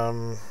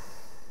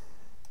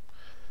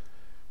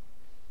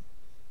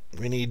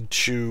 We need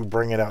to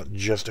bring it out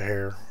just a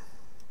hair.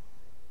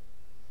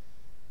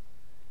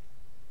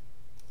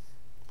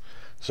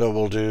 So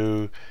we'll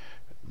do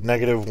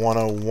negative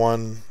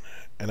 101,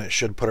 and it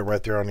should put it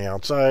right there on the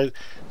outside.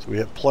 So we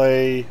hit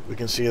play, we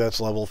can see that's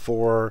level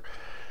 4.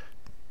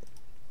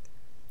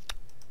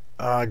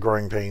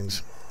 Growing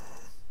pains.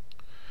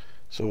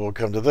 So we'll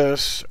come to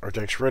this, our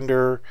text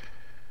render,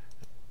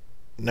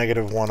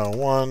 negative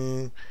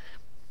 101.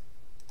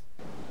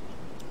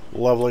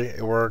 Lovely,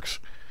 it works.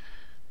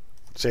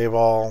 Save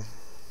all.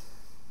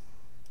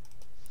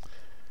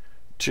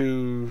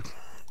 To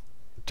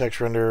text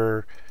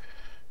render,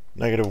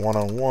 negative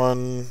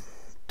 101,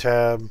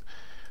 tab,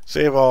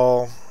 save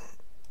all,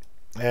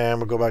 and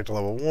we'll go back to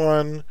level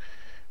 1,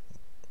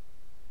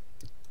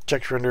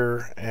 text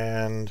render,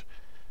 and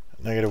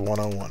negative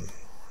 101.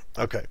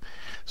 Okay,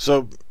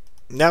 so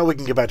now we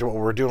can get back to what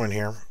we're doing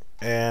here,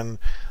 and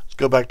let's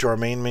go back to our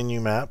main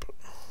menu map,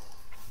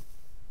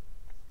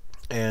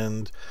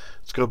 and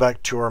let's go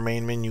back to our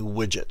main menu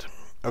widget.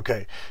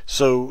 Okay,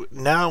 so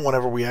now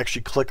whenever we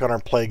actually click on our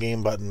play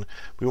game button,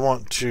 we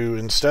want to,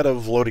 instead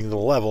of loading the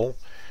level,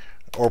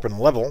 open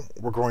the level,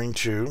 we're going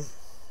to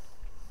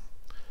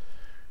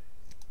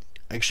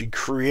actually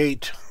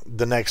create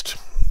the next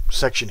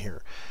section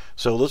here.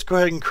 So let's go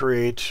ahead and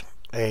create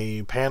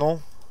a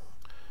panel.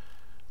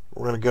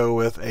 We're going to go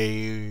with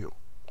a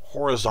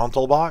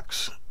horizontal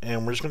box,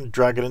 and we're just going to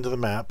drag it into the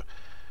map.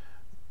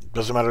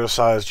 Doesn't matter the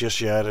size just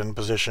yet, and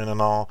position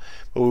and all,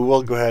 but we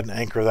will go ahead and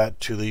anchor that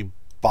to the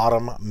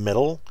bottom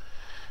middle.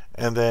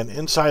 And then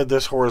inside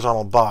this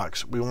horizontal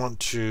box, we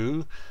want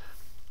to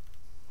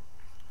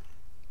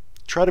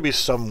try to be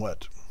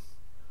somewhat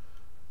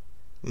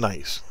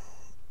nice.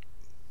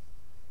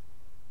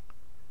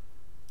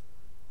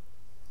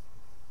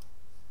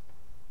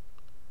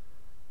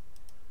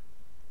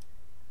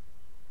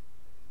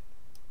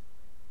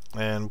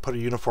 And put a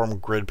uniform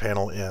grid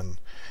panel in.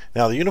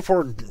 Now the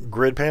uniform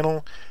grid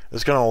panel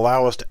is going to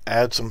allow us to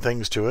add some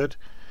things to it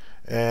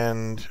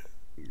and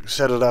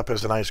set it up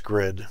as a nice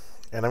grid.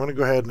 And I'm going to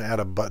go ahead and add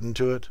a button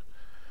to it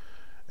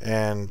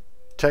and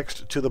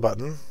text to the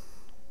button.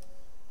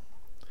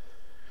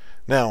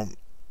 Now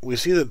we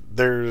see that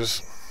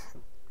there's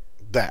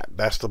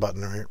that's the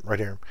button right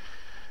here.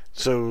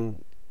 So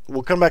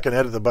we'll come back and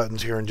edit the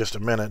buttons here in just a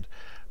minute,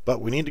 but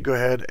we need to go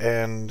ahead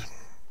and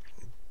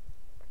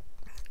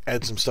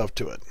add some stuff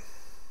to it.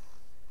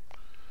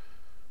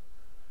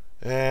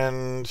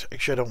 And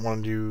actually I don't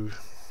want to do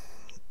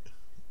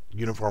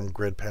uniform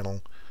grid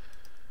panel.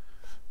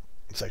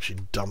 Let's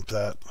actually dump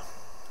that.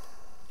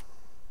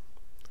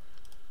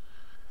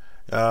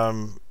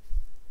 A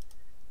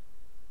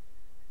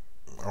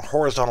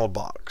horizontal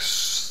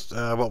box.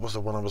 What was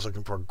the one I was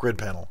looking for? Grid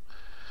panel.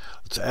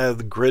 Let's add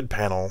the grid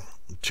panel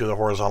to the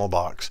horizontal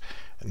box.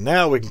 And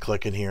now we can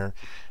click in here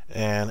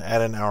and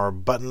add in our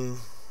button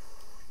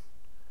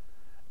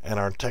and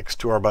our text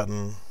to our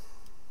button.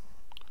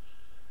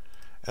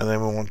 And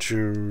then we want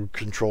to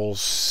Control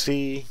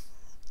C,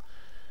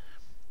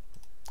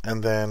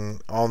 and then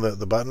on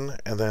the button,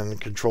 and then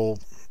Control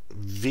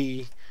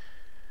V,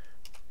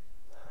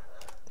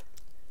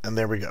 and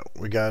there we go.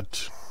 We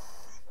got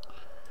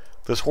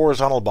this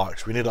horizontal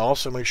box, we need to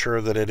also make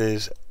sure that it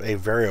is a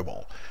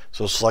variable.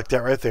 So select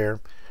that right there.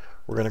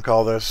 We're going to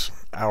call this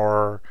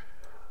our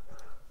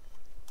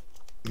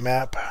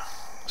map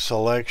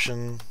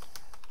selection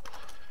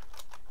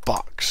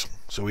box.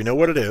 So we know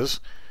what it is.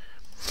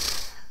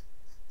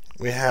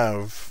 We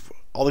have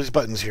all these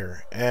buttons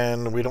here,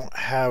 and we don't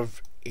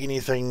have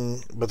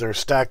anything, but they're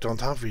stacked on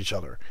top of each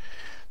other.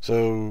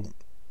 So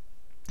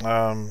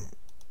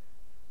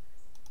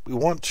we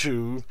want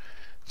to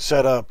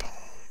set up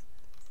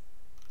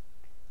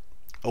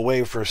a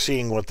way for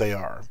seeing what they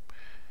are.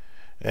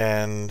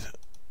 And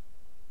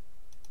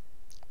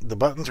the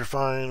buttons are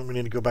fine. We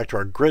need to go back to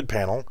our grid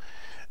panel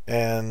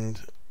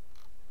and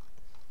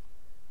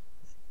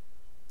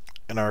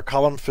our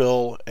column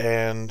fill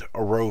and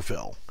a row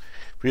fill.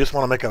 If we just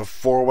want to make a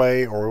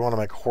four-way, or we want to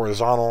make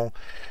horizontal,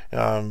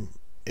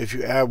 if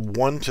you add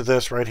one to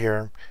this right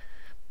here,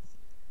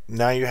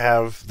 now you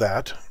have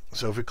that.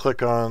 So if we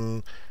click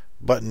on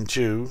button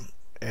 2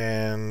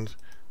 and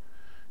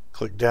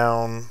click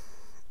down,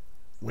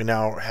 we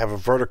now have a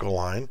vertical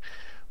line,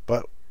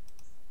 but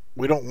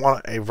we don't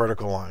want a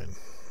vertical line.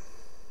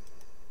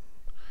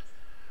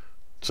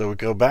 So we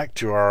go back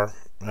to our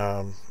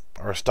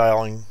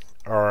styling,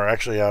 or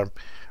actually our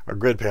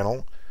grid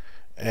panel,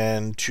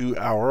 and to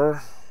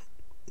our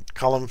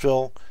column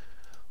fill.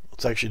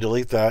 Let's actually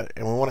delete that,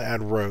 and we want to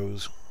add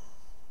rows.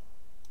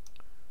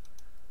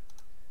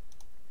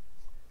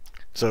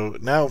 So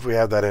now if we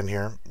have that in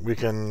here, we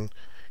can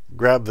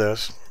grab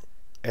this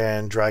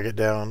and drag it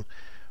down.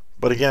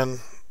 But again,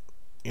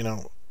 you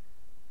know,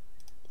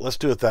 let's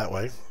do it that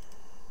way.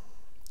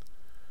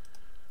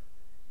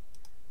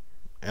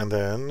 And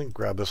then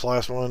grab this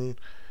last one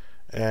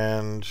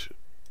and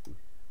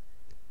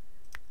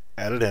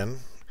add it in.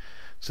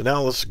 So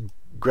now let's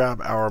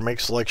grab our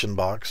make selection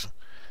box.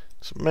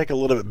 Let's make it a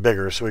little bit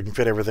bigger so we can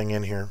fit everything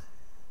in here.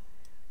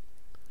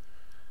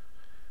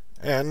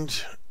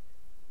 And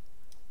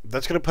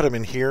that's going to put them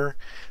in here.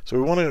 So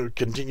we want to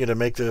continue to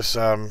make this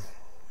a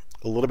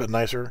little bit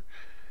nicer.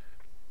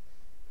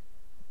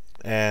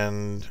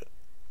 And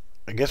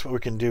I guess what we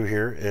can do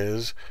here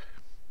is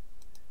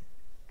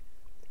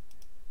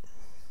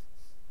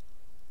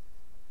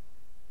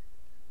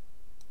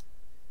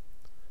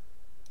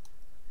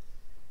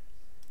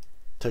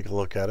take a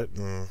look at it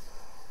and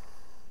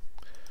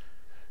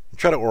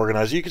try to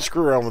organize. You can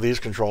screw around with these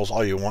controls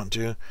all you want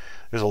to.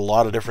 There's a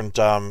lot of different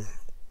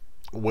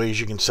ways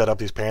you can set up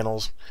these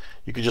panels.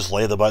 You could just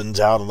lay the buttons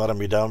out and let them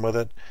be done with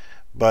it.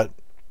 But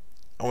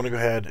I want to go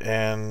ahead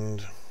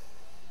and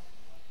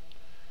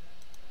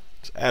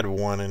let's add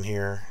one in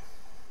here.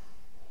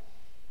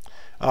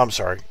 I'm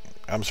sorry.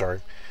 I'm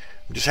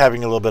just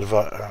having a little bit of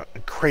a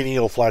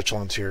cranial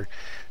flatulence here.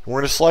 We're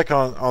going to select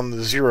on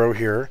the 0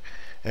 here,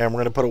 and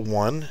we're going to put a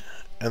 1,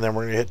 and then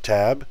we're going to hit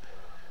tab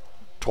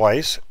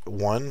twice.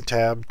 1,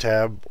 tab,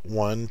 tab,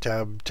 1,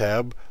 tab,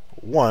 tab,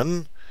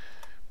 1.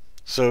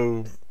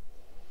 So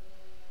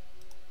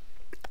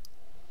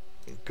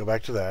go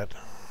back to that.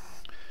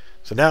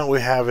 So now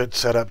we have it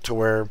set up to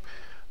where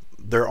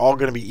they're all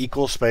going to be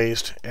equal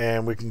spaced,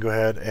 and we can go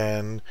ahead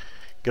and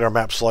get our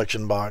map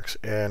selection box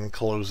and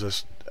close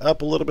this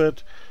up a little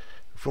bit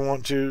if we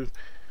want to.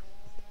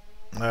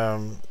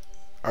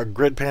 Our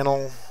grid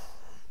panel,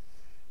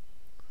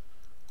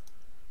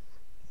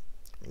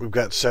 we've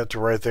got set to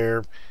right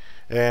there,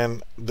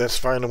 and that's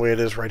fine the way it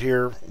is right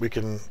here. We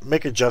can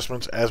make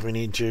adjustments as we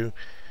need to,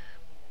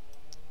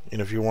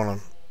 and if you want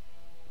to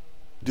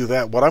do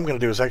that, what I'm going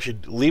to do is actually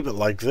leave it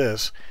like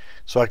this,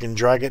 so I can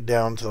drag it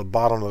down to the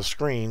bottom of the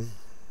screen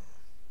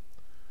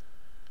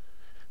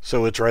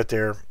so it's right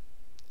there.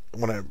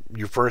 When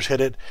you first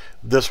hit it,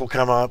 this will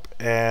come up,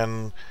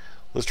 and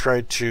let's try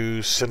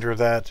to center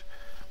that.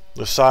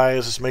 The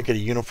size, let's make it a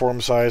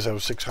uniform size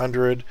of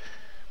 600,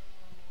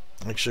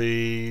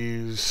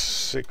 actually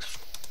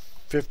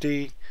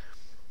 650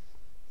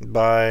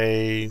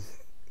 by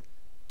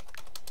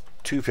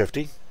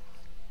 250,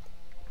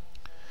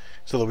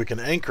 so that we can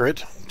anchor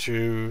it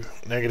to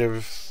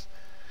negative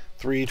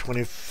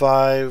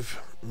 325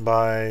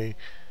 by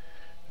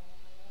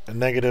a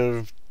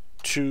negative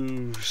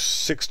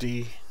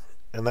 260,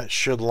 and that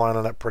should line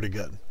it up pretty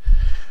good.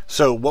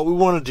 So what we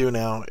want to do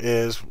now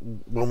is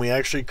when we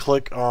actually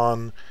click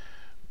on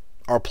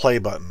our play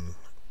button,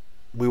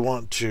 we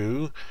want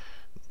to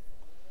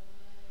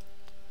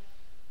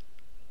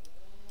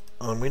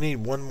we need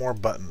one more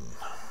button.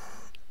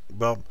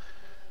 Well,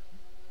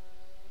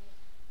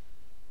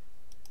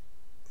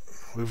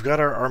 we've got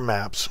our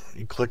maps.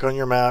 You click on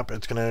your map,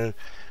 it's going to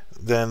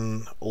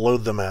then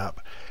load the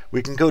map.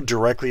 We can go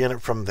directly in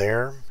it from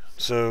there,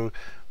 so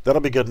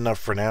that'll be good enough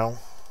for now.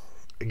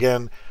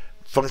 Again,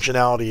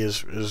 functionality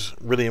is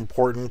really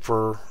important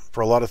for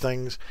a lot of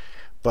things,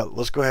 but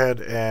let's go ahead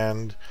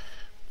and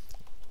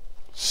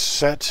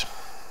set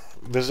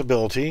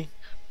visibility,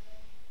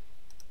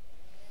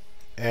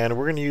 and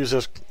we're going to use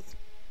this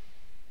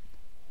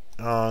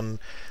on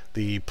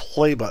the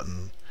play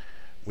button.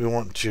 We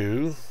want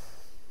to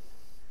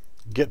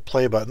get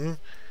play button,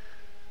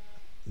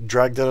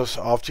 drag that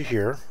off to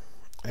here,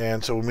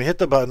 and so when we hit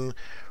the button,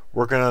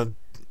 we're going to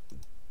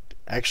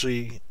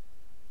actually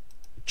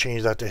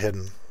change that to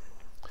hidden.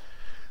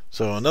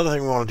 So another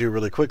thing we want to do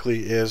really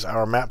quickly is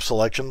our map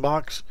selection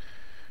box.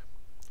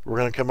 We're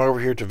going to come over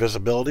here to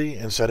visibility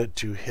and set it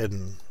to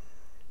hidden.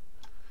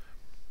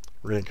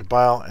 We're going to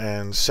compile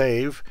and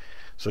save.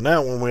 So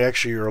now when we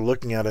actually are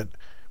looking at it,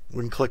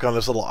 we can click on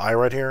this little eye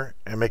right here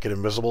and make it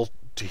invisible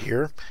to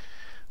here.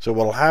 So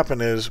what will happen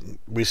is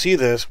we see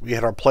this, we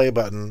hit our play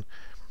button,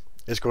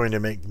 it's going to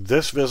make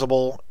this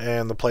visible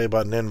and the play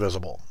button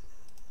invisible.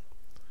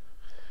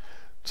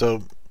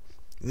 So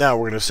now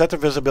we're going to set the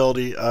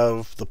visibility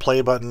of the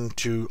play button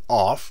to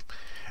off,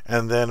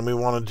 and then we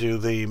want to do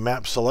the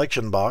map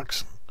selection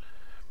box.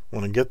 We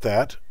want to get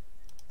that,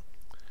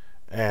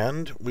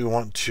 and we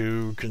want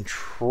to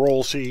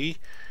Control C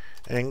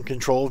and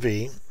Control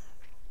V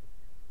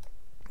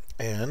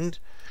and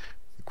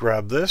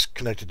grab this,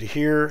 connect it to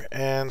here,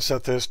 and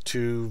set this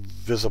to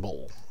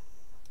visible.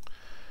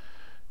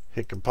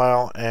 Hit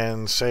compile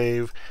and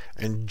save.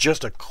 And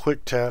just a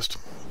quick test,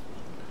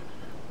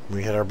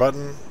 we hit our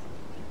button,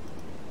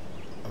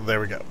 there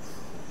we go.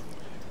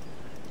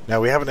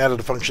 Now we haven't added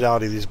the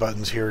functionality of these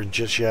buttons here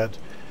just yet.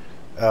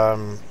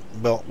 And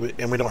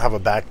we don't have a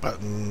back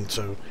button,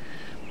 so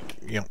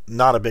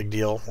not a big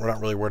deal. We're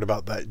not really worried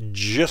about that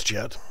just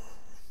yet.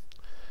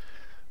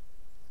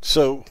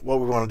 So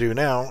what we want to do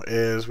now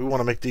is we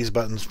want to make these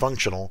buttons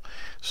functional.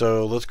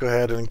 So let's go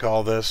ahead and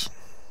call this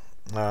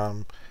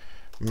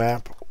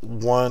map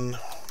 1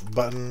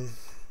 button.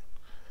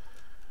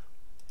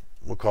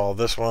 We'll call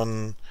this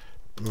one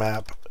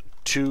map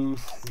 2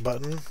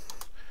 button.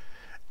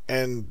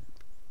 And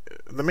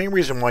the main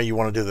reason why you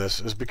want to do this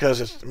is because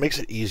it makes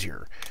it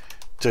easier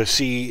to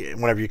see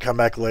whenever you come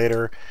back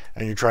later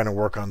and you're trying to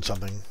work on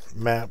something.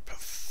 Map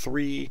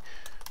 3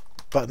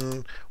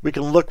 button. We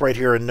can look right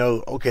here and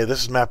know, okay,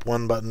 this is map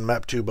 1 button,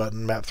 map 2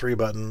 button, map 3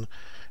 button,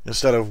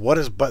 instead of what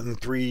is button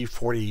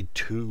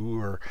 342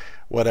 or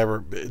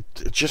whatever. It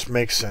just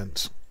makes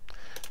sense.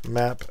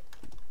 Map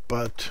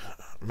 4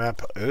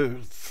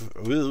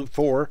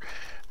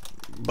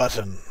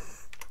 button.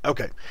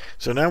 Okay,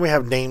 so now we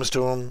have names to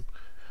them.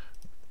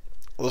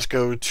 Let's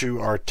go to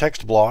our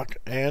text block,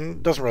 and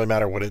it doesn't really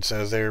matter what it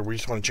says there. We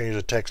just want to change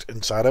the text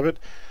inside of it.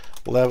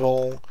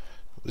 Level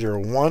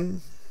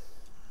 01.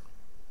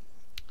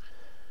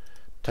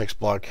 Text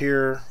block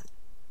here.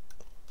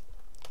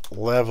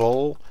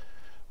 Level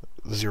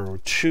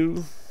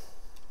 02.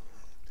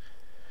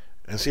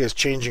 And see, it's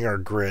changing our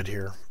grid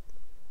here,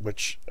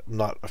 which I'm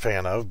not a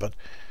fan of, but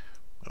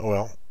oh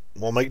well,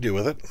 we'll make do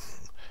with it.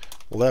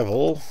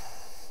 Level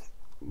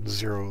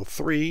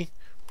 03.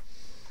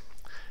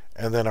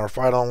 And then our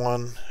final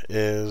one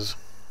is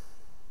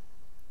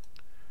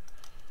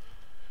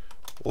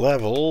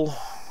level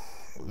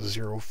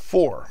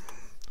 04.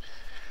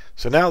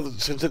 So now,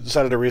 since it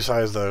decided to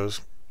resize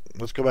those,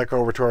 let's go back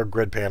over to our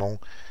grid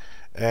panel,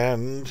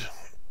 and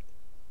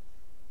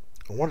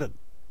I want it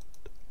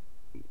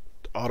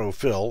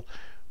autofill,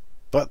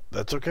 but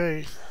that's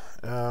okay.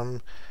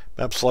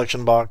 Map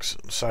selection box,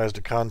 size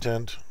to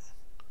content,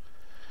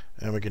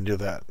 and we can do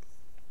that.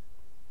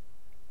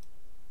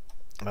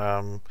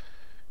 Nah.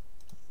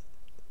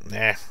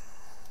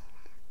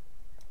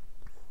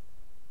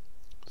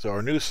 So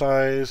our new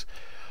size,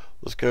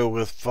 let's go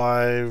with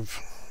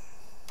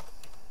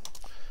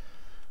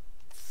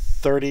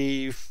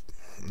 530.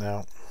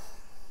 Now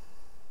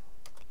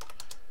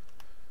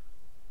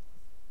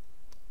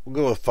we'll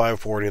go with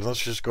 540, and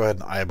let's just go ahead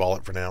and eyeball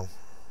it for now.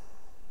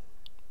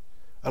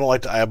 I don't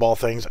like to eyeball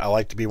things. I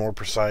like to be more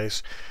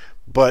precise,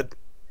 but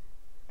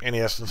in the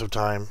essence of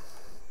time,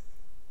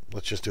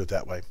 let's just do it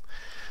that way.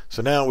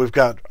 So now we've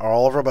got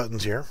all of our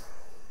buttons here.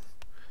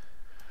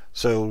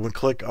 So we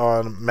click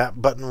on map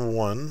button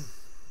 1.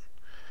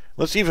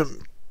 Let's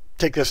even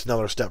take this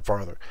another step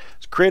farther.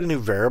 Let's create a new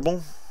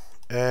variable,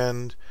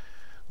 and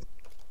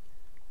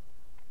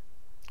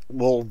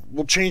we'll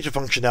change the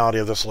functionality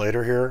of this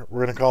later here.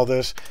 We're going to call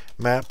this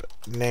map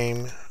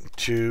name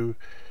to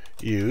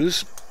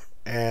use,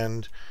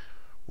 and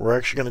we're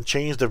actually going to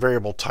change the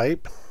variable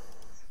type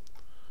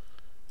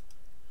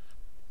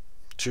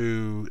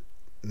to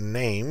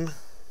name.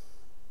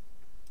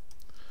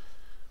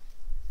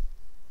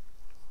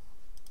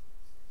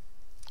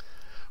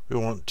 We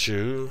want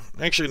to,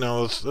 actually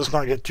no, let's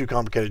not get too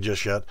complicated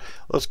just yet.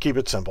 Let's keep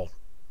it simple.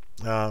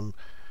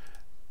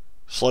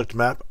 Select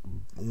map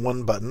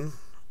 1 button,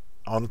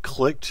 on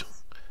clicked,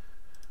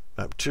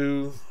 map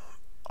 2,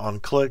 on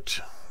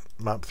clicked,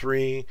 map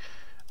 3,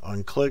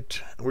 on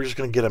clicked. We're just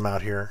going to get them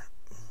out here.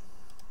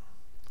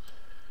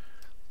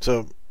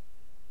 So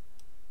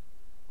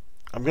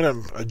I'm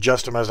going to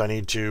adjust them as I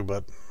need to,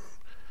 but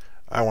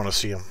I want to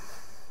see them.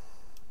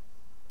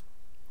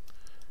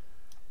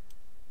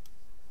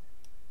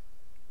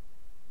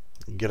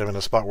 Get them in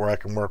a spot where I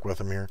can work with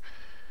them here.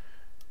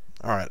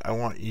 Alright, I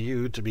want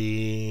you to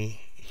be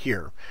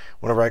here.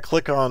 Whenever I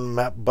click on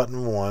map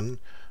button 1,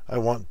 I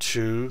want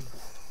to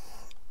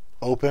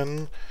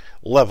open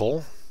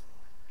level,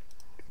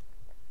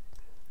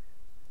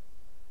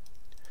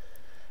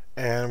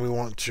 and we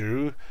want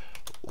to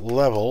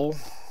level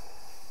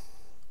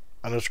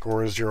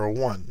underscore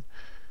 01.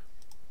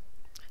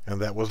 And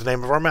that was the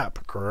name of our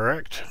map,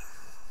 correct?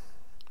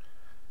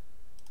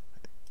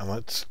 And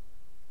let's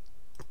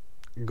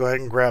go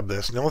ahead and grab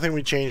this. And the only thing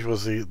we changed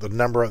was the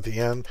number at the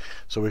end,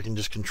 so we can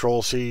just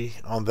Control C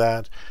on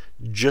that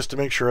just to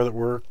make sure that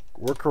we're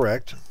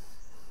correct.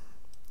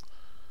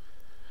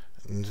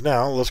 And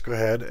now let's go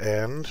ahead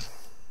and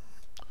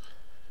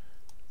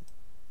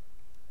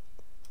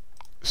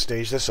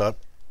stage this up,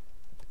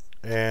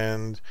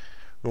 and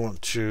we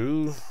want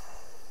to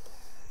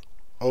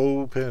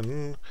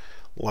open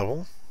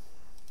level,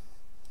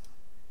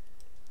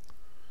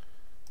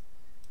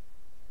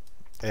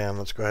 and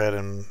let's go ahead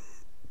and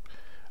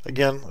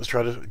again, let's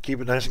try to keep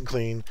it nice and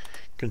clean.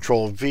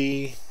 Control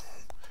V,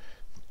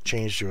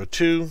 change to a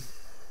 2,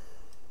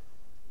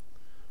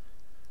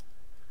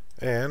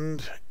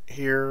 and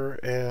here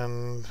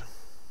and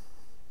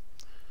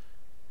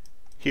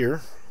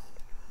here.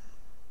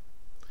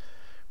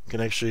 We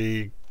can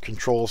actually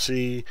Control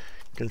C,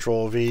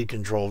 Control V,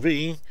 Control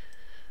V,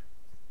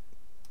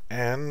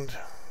 and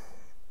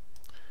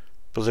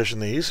position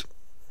these.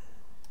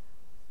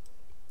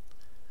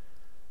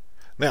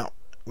 Now,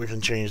 we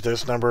can change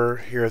this number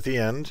here at the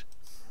end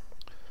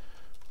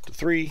to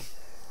 3,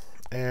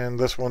 and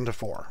this one to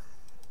 4.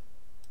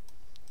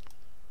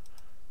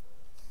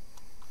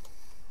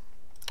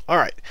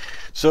 Alright,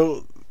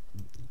 so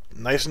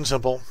nice and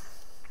simple.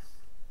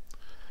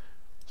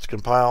 Let's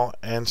compile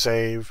and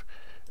save,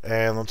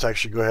 and let's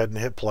actually go ahead and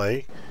hit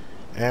play,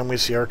 and we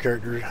see our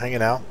character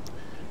hanging out.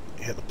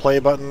 Hit the play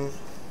button,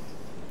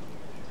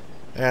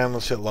 and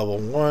let's hit level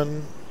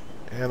 1,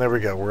 and there we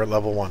go, we're at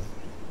level 1.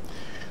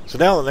 So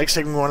now the next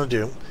thing we want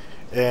to do,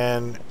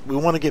 and we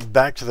want to get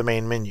back to the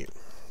main menu.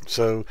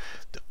 So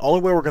the only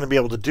way we're going to be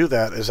able to do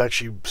that is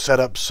actually set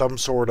up some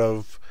sort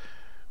of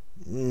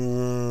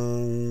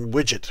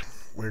widget.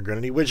 We're going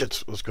to need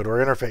widgets. Let's go to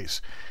our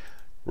interface.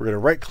 We're going to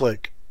right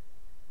click,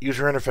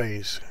 user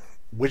interface,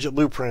 widget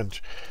blueprint,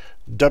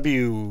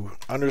 W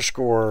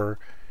underscore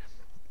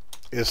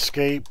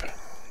escape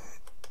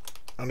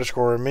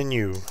underscore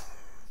menu.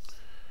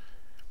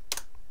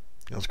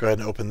 Let's go ahead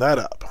and open that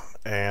up,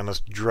 and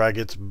let's drag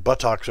its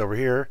buttocks over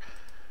here.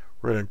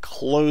 We're going to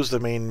close the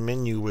main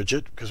menu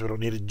widget because we don't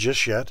need it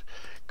just yet.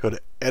 Go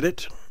to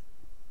edit,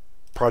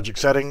 project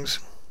settings.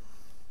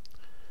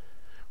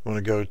 We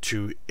want to go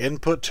to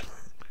input,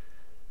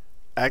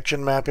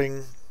 action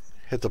mapping,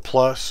 hit the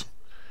plus.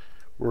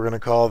 We're going to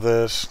call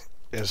this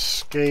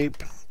escape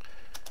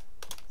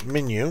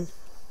menu,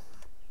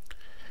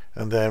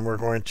 and then we're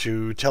going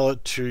to tell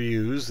it to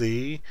use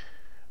the,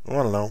 I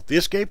don't know, the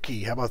escape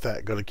key. How about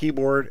that? Go to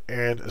keyboard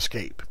and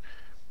escape.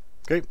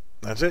 Okay,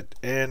 that's it,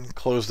 and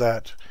close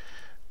that.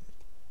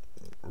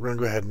 We're going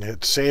to go ahead and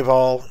hit save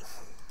all.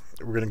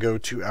 We're going to go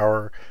to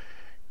our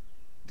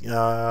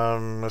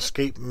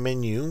escape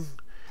menu,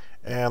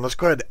 and let's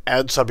go ahead and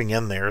add something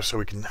in there so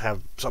we can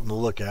have something to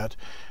look at.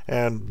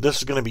 And this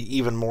is going to be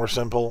even more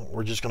simple.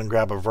 We're just going to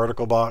grab a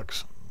vertical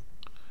box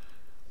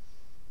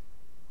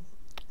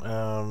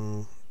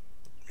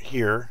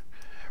here.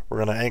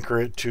 We're going to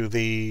anchor it to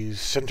the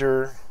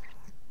center.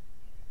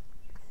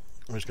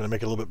 I'm just going to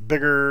make it a little bit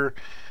bigger.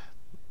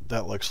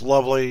 That looks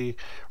lovely.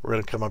 We're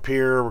going to come up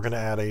here. We're going to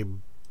add a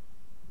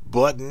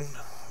button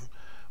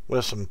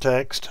with some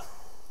text,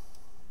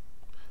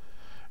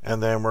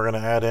 and then we're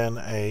going to add in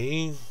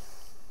a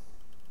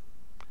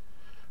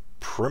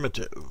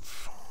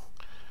primitive.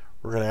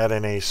 We're going to add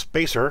in a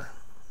spacer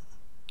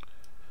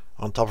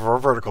on top of our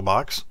vertical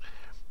box,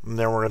 and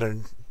then we're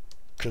going to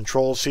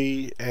Control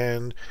C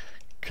and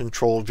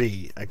Control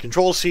V. I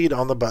Control C'd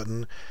on the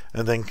button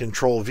and then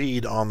Control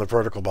V'd on the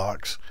vertical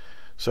box,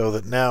 so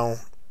that now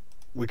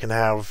we can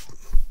have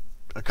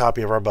a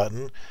copy of our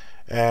button.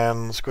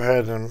 And let's go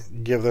ahead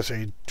and give this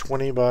a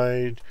 20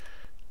 by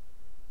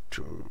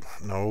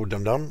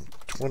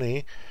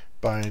 20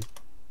 by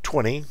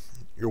 20.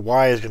 Your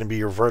Y is going to be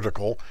your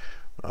vertical.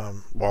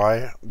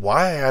 Why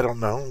I don't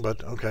know,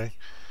 but okay.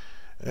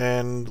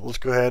 And let's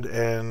go ahead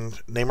and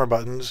name our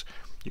buttons.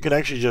 You can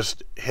actually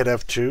just hit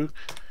F2,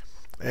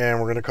 and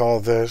we're going to call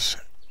this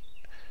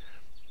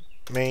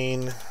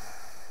main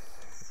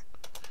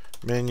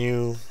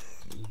menu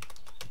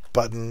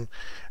button,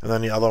 and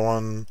then the other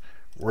one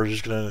we're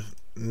just going to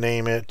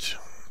name it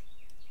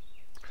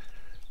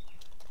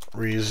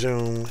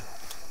resume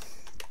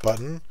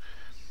button.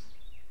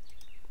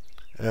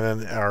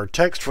 And then our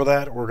text for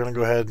that, we're going to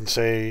go ahead and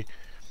say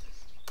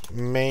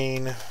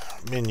main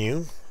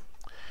menu.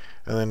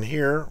 And then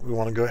here we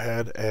want to go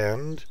ahead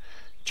and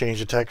change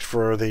the text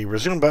for the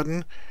resume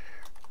button,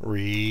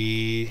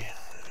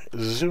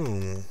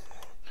 resume.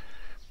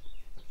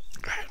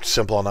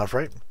 Simple enough,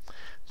 right?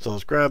 So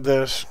let's grab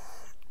this.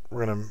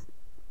 We're going to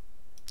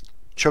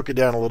choke it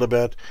down a little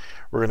bit.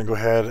 We're going to go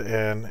ahead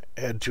and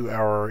head to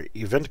our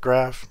event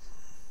graph.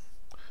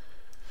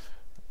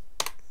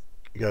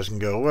 You guys can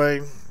go away.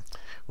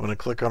 We're going to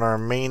click on our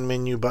main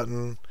menu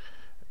button,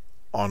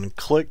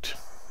 unclicked,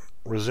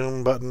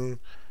 resume button,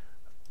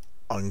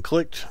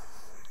 unclicked.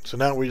 So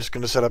now we're just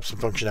going to set up some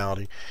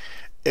functionality.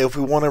 If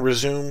we want to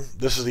resume,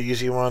 this is the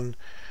easy one.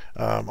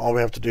 All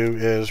we have to do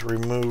is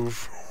remove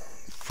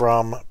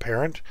from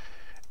parent,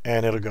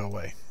 and it'll go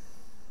away.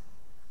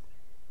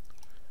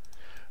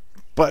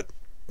 But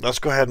let's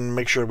go ahead and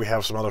make sure we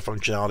have some other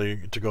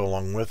functionality to go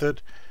along with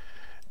it.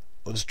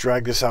 Let's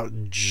drag this out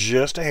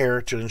just a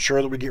hair to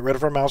ensure that we get rid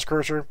of our mouse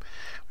cursor.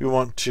 We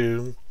want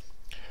to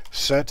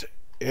set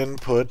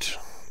input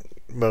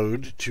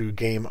mode to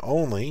game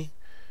only,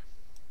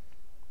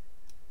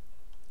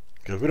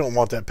 because we don't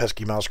want that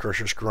pesky mouse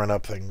cursor screwing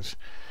up things.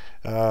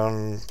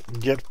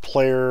 Get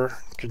player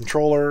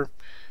controller,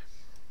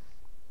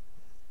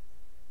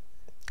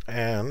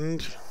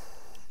 and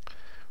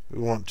we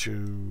want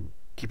to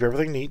keep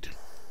everything neat.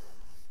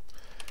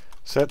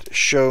 Set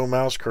show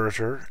mouse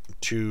cursor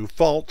to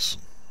false.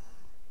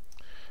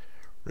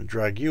 We're going to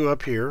drag you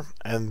up here,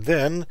 and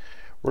then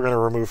we're going to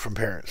remove from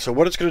parent. So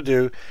what it's going to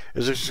do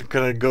is it's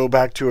going to go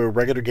back to a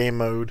regular game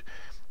mode,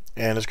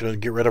 and it's going to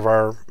get rid of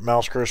our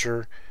mouse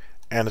cursor,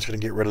 and it's going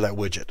to get rid of that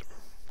widget.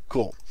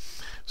 Cool.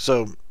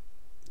 So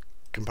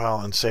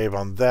compile and save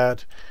on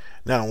that.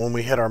 Now when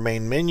we hit our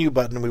main menu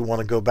button, we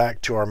want to go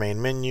back to our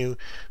main menu.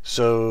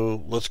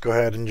 So let's go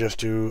ahead and just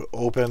do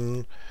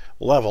open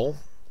level.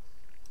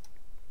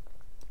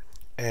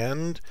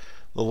 And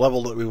the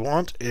level that we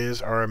want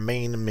is our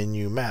main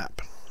menu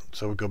map.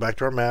 So we go back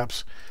to our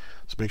maps.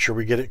 Let's make sure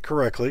we get it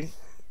correctly.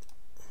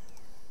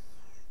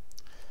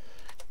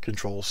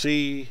 Control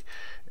C,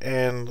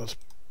 and let's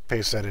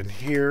paste that in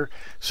here.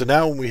 So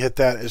now when we hit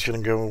that, it's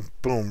going to go,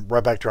 boom,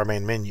 right back to our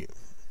main menu.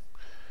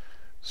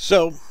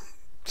 So,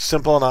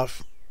 simple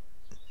enough.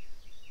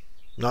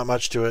 Not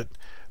much to it,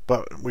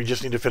 but we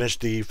just need to finish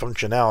the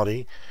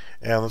functionality.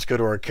 And let's go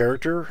to our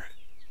character,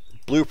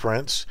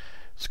 blueprints.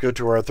 Let's go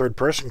to our third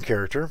person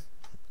character,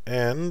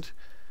 and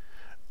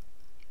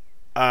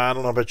I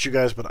don't know about you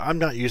guys, but I'm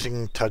not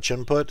using touch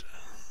input.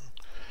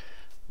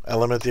 I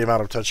limit the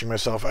amount of touching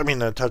myself. I mean,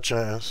 the touch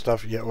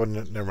stuff. Yeah, well,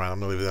 never mind. I'm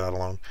gonna leave that out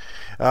alone.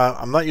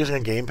 I'm not using a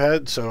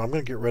gamepad, so I'm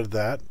gonna get rid of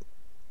that.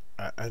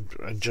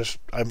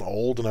 I'm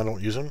old and I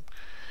don't use them,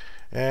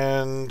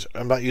 and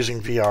I'm not using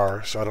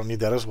VR, so I don't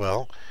need that as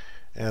well.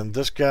 And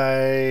this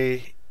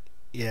guy,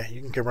 yeah, you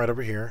can come right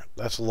over here.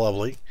 That's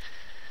lovely.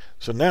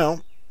 So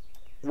now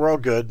we're all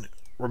good.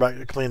 We're back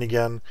to clean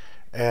again,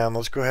 and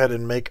let's go ahead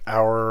and make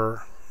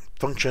our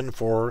function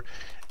for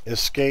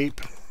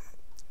escape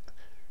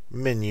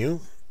menu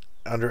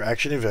under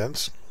action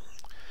events.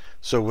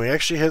 So when we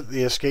actually hit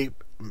the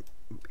escape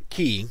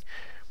key,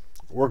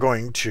 we're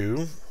going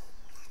to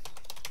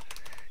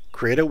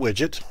create a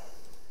widget,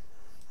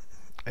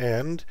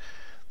 and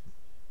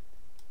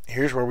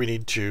here's where we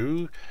need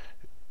to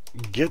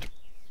get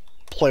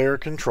player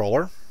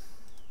controller.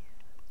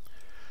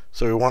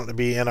 So we want it to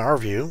be in our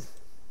view.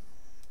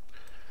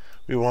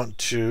 We want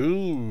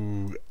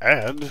to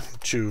add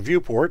to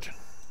viewport.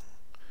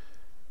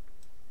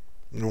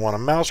 We want a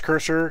mouse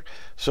cursor,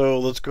 so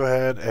let's go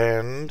ahead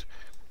and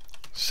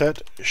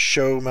set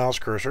show mouse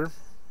cursor.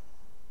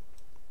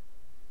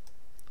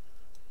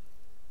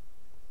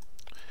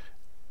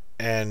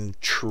 And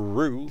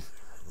true.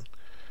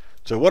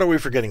 So what are we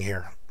forgetting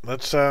here?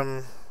 Let's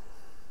try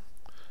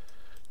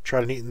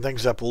to neaten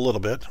things up a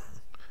little bit.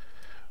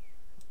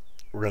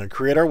 We're going to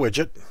create our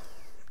widget.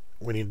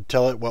 We need to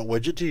tell it what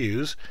widget to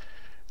use.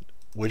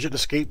 Widget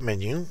escape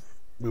menu.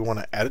 We want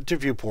to add it to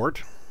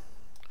viewport,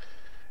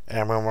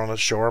 and we want to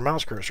show our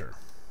mouse cursor.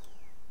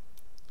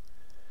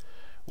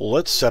 Well,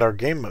 let's set our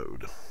game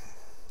mode.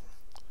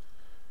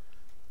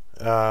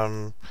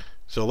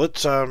 So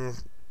let's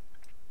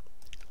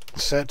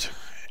set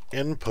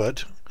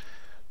input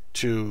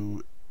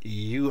to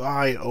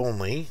UI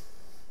only,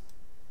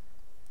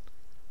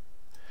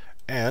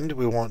 and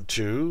we want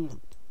to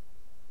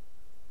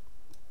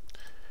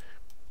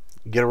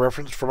get a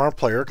reference from our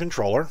player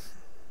controller.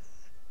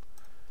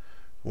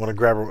 We want to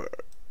grab a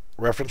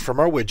reference from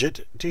our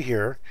widget to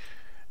here,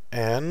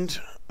 and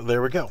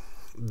there we go.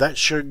 That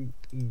should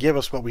give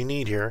us what we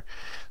need here.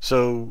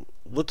 So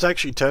let's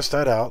actually test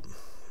that out.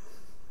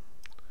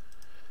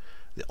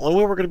 The only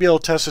way we're going to be able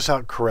to test this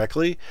out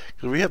correctly,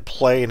 because we hit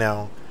play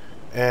now,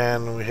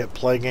 and we hit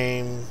play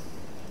game.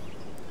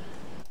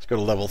 Let's go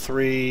to level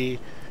 3.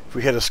 If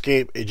we hit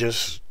escape, it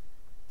just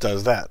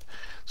does that.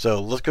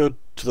 So let's go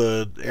to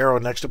the arrow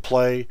next to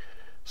play.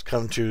 Let's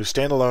come to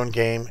standalone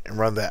game and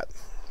run that.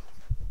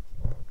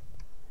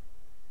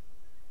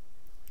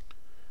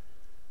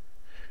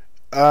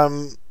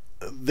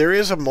 There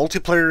is a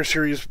multiplayer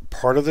series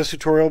part of this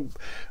tutorial,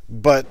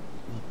 but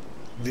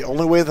the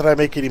only way that I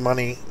make any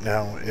money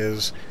now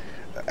is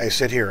I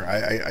sit here.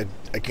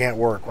 I can't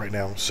work right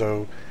now,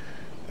 so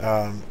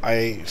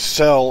I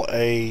sell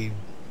a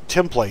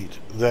template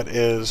that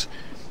is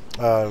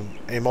a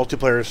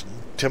multiplayer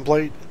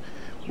template,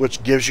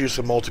 which gives you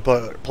some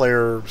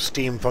multiplayer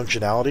Steam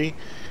functionality,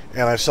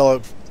 and I sell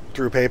it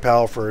through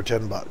PayPal for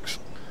 $10,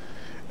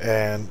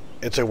 and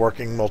it's a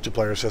working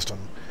multiplayer system.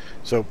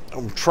 So what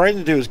I'm trying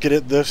to do is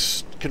get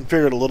this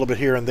configured a little bit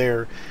here and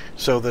there,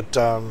 so that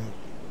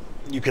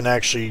you can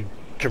actually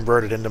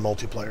convert it into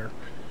multiplayer.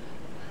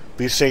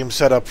 The same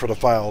setup for the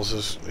files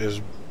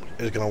is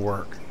going to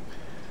work.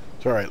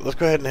 So alright, let's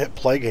go ahead and hit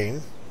play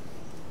game.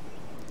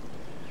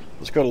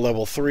 Let's go to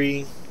level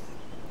 3.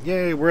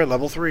 Yay, we're at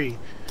level 3.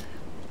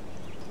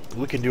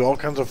 We can do all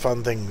kinds of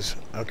fun things.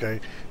 Okay.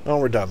 Oh,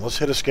 we're done. Let's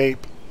hit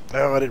escape.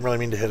 Oh, I didn't really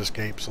mean to hit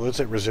escape, so let's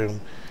hit resume.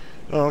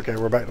 Oh, okay,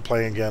 we're back to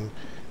playing again.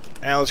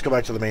 And let's go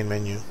back to the main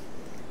menu.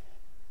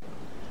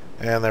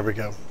 And there we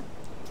go.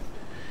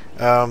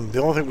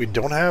 The only thing we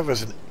don't have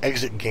is an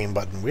exit game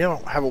button. We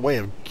don't have a way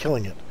of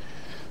killing it.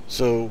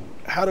 So,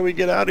 how do we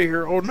get out of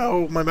here? Oh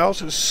no, my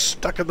mouse is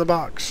stuck in the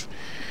box.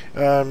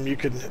 You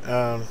can,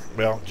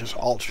 well, just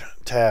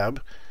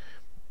Alt-Tab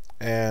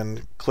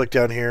and click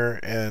down here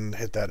and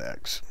hit that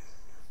X.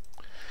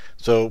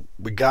 So,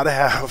 we gotta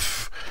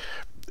have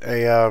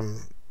a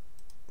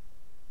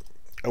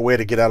way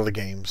to get out of the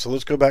game. So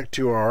let's go back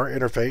to our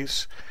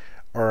interface,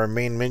 our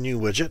main menu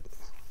widget,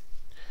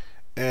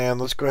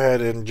 and let's go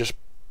ahead and just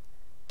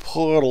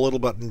put a little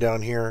button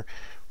down here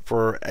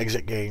for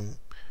exit game.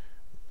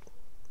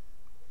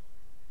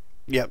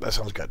 Yep, that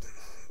sounds good.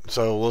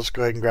 So let's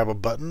go ahead and grab a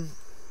button.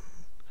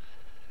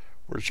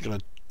 We're just going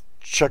to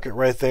chuck it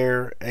right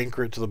there,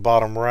 anchor it to the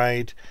bottom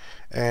right,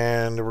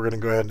 and we're going to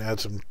go ahead and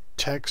add some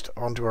text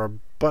onto our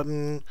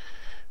button.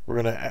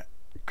 We're going to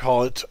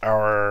call it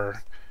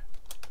our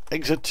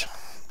exit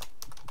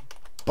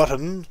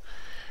button,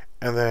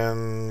 and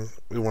then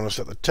we want to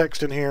set the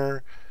text in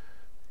here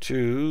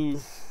to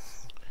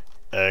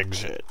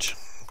exit.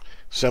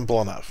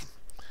 Simple enough.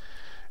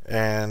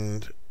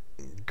 And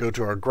go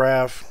to our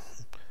graph,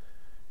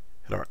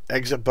 hit our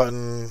exit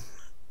button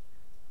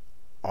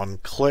on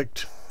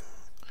clicked,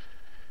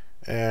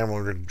 and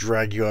we're going to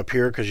drag you up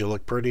here because you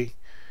look pretty,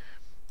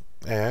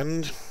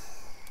 and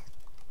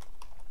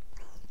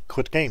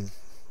quit game.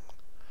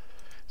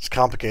 It's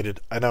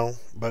complicated, I know,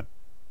 but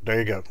there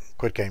you go.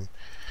 Quit game.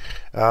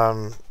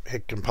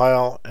 Hit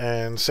compile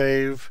and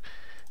save.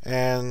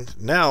 And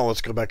now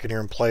let's go back in here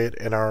and play it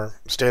in our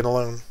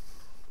standalone.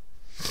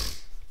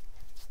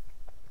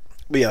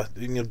 But yeah,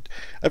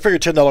 I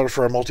figured $10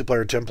 for a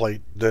multiplayer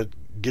template that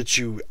gets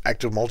you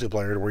active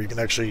multiplayer where you can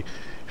actually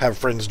have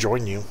friends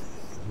join you,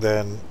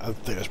 then I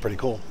think that's pretty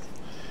cool.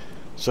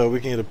 So we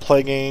can hit a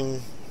play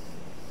game,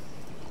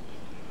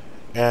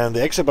 and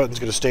the exit button is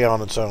going to stay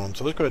on its own.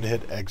 So let's go ahead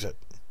and hit exit.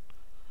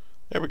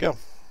 There we go.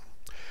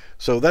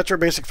 So that's our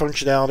basic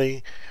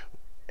functionality,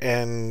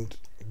 and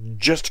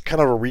just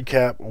kind of a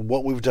recap of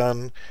what we've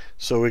done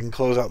so we can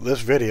close out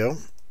this video,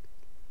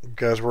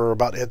 because we're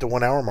about to hit the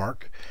 1 hour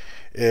mark.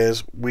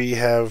 Is we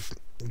have,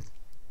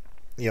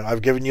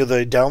 I've given you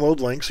the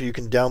download link so you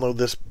can download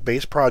this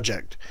base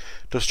project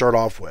to start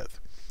off with,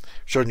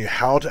 showing you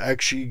how to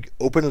actually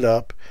open it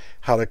up,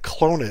 how to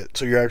clone it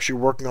so you're actually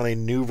working on a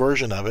new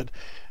version of it,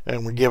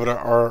 and we give it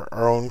our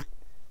own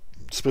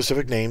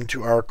specific name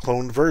to our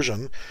cloned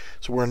version,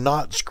 so we're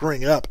not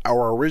screwing up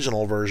our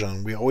original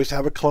version. We always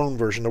have a clone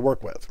version to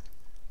work with.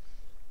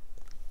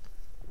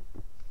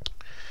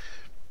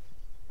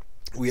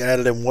 We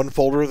added in one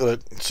folder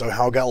that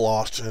somehow got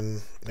lost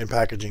in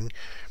packaging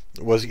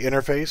was the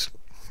interface.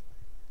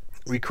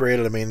 We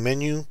created a main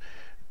menu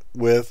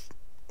with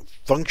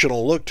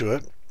functional look to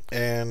it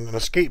and an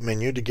escape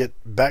menu to get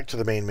back to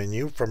the main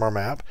menu from our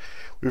map.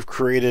 We've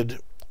created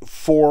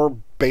 4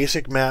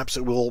 basic maps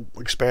that we'll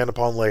expand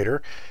upon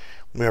later.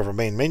 We have our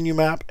main menu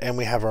map, and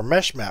we have our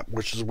mesh map,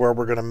 which is where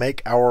we're going to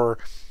make our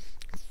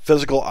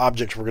physical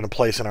objects we're going to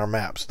place in our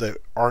maps that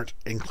aren't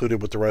included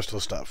with the rest of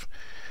the stuff.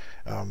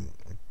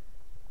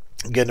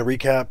 Again, to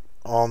recap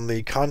on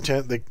the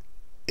content that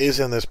is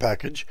in this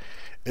package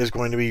is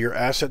going to be your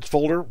assets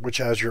folder, which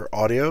has your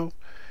audio.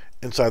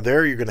 Inside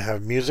there, you're going to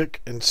have music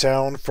and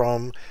sound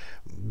from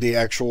the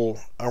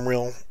actual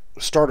Unreal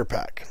starter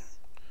pack.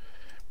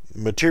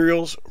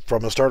 Materials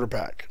from the starter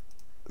pack,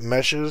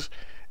 meshes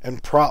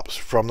and props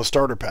from the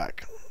starter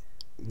pack,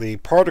 the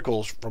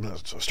particles from the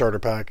starter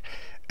pack,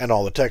 and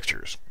all the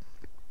textures.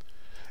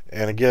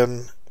 And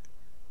again,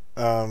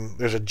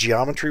 there's a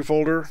geometry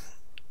folder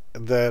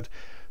that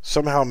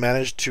somehow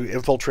managed to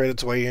infiltrate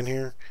its way in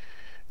here.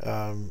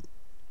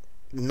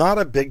 Not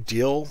a big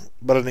deal,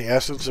 but in the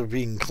essence of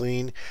being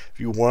clean, if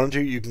you wanted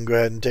to, you can go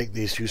ahead and take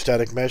these 2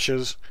 static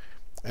meshes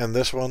and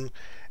this one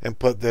and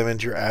put them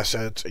into your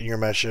assets and your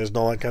meshes and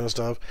all that kind of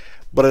stuff,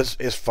 but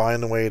it's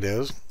fine the way it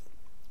is.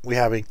 We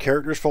have a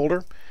characters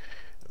folder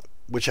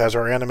which has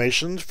our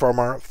animations from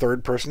our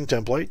 3rd person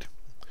template,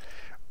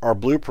 our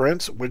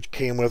blueprints which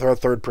came with our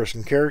 3rd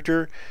person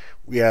character.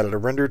 We added a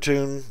render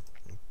tune.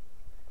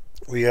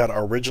 We had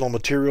our original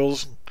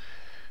materials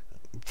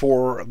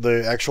for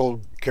the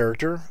actual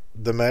character,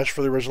 the mesh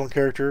for the original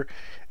character,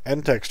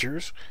 and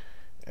textures.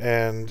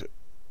 And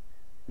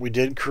we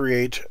did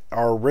create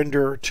our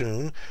render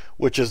tune,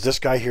 which is this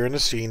guy here in the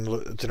scene.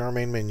 It's in our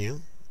main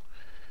menu.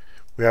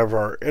 We have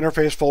our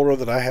interface folder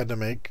that I had to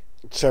make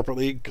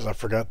separately because I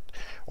forgot,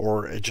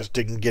 or it just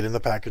didn't get in the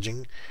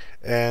packaging.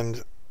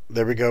 And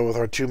there we go with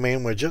our 2 main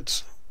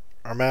widgets,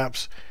 our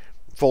maps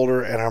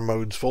folder and our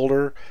modes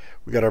folder.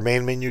 We got our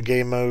main menu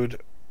game mode,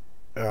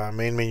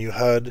 main menu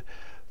HUD,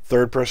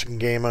 3rd person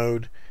game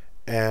mode,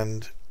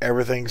 and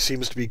Everything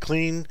seems to be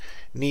clean,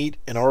 neat,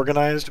 and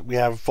organized. We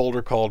have a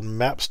folder called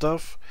Map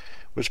Stuff,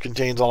 which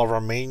contains all of our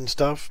main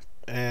stuff,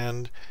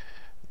 and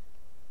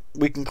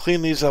we can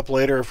clean these up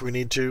later if we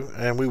need to,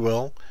 and we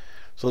will.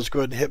 So let's go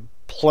ahead and hit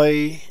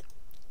play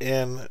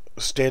in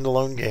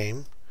standalone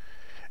game.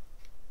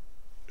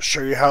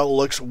 Show you how it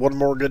looks one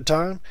more good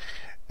time,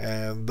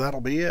 and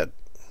that'll be it.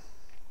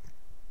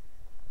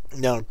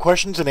 Now,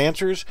 questions and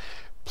answers,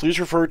 please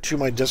refer to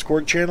my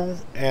Discord channel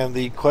and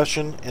the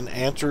question and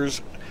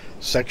answers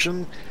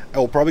section. I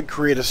will probably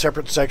create a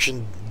separate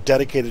section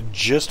dedicated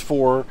just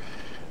for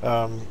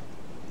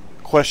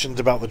questions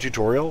about the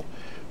tutorial,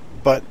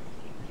 but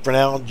for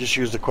now just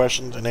use the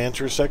questions and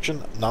answers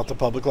section, not the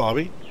public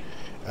lobby,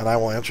 and I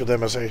will answer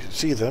them as I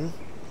see them.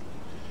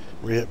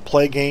 We hit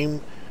play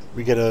game,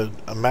 we get a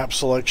map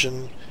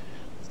selection.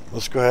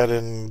 Let's go ahead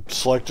and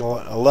select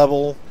a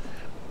level.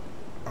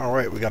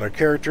 Alright, we got our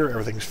character,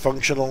 everything's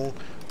functional.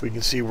 We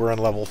can see we're on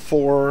level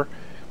 4,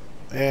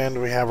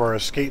 and we have our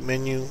escape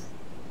menu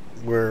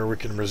where we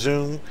can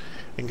resume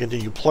and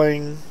continue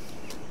playing,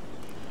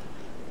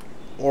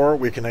 or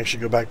we can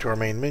actually go back to our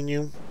main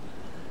menu,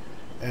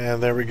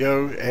 and there we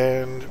go,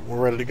 and we're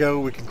ready to go.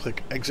 We can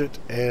click exit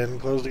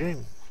and close the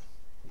game.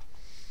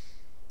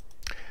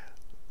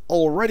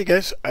 Alrighty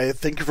guys, I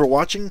thank you for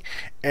watching,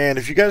 and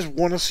if you guys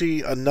want to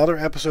see another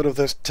episode of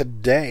this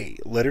today,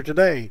 later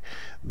today,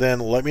 then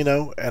let me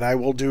know and I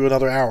will do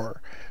another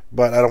hour.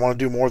 But I don't want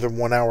to do more than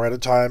 1 hour at a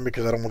time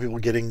because I don't want people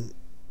getting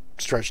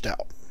stretched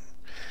out.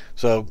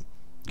 So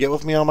get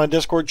with me on my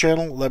Discord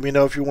channel. Let me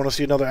know if you want to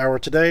see another hour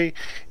today,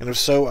 and if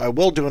so, I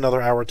will do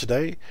another hour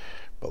today.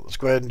 But let's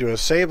go ahead and do a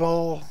save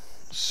all,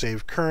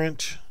 save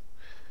current,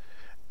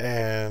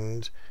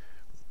 and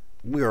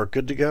we are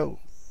good to go.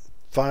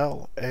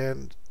 File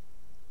and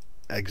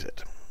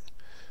exit.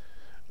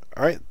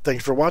 Alright,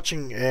 thanks for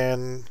watching,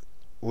 and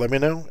let me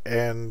know,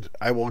 and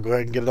I will go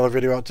ahead and get another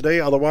video out today.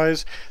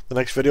 Otherwise, the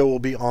next video will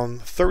be on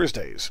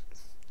Thursdays.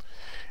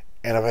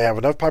 And if I have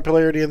enough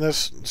popularity in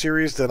this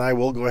series, then I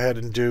will go ahead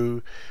and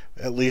do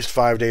at least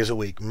 5 days a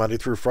week, Monday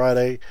through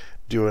Friday,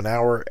 do an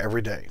hour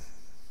every day.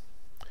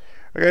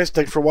 Alright guys,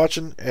 thanks for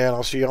watching, and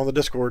I'll see you on the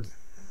Discord.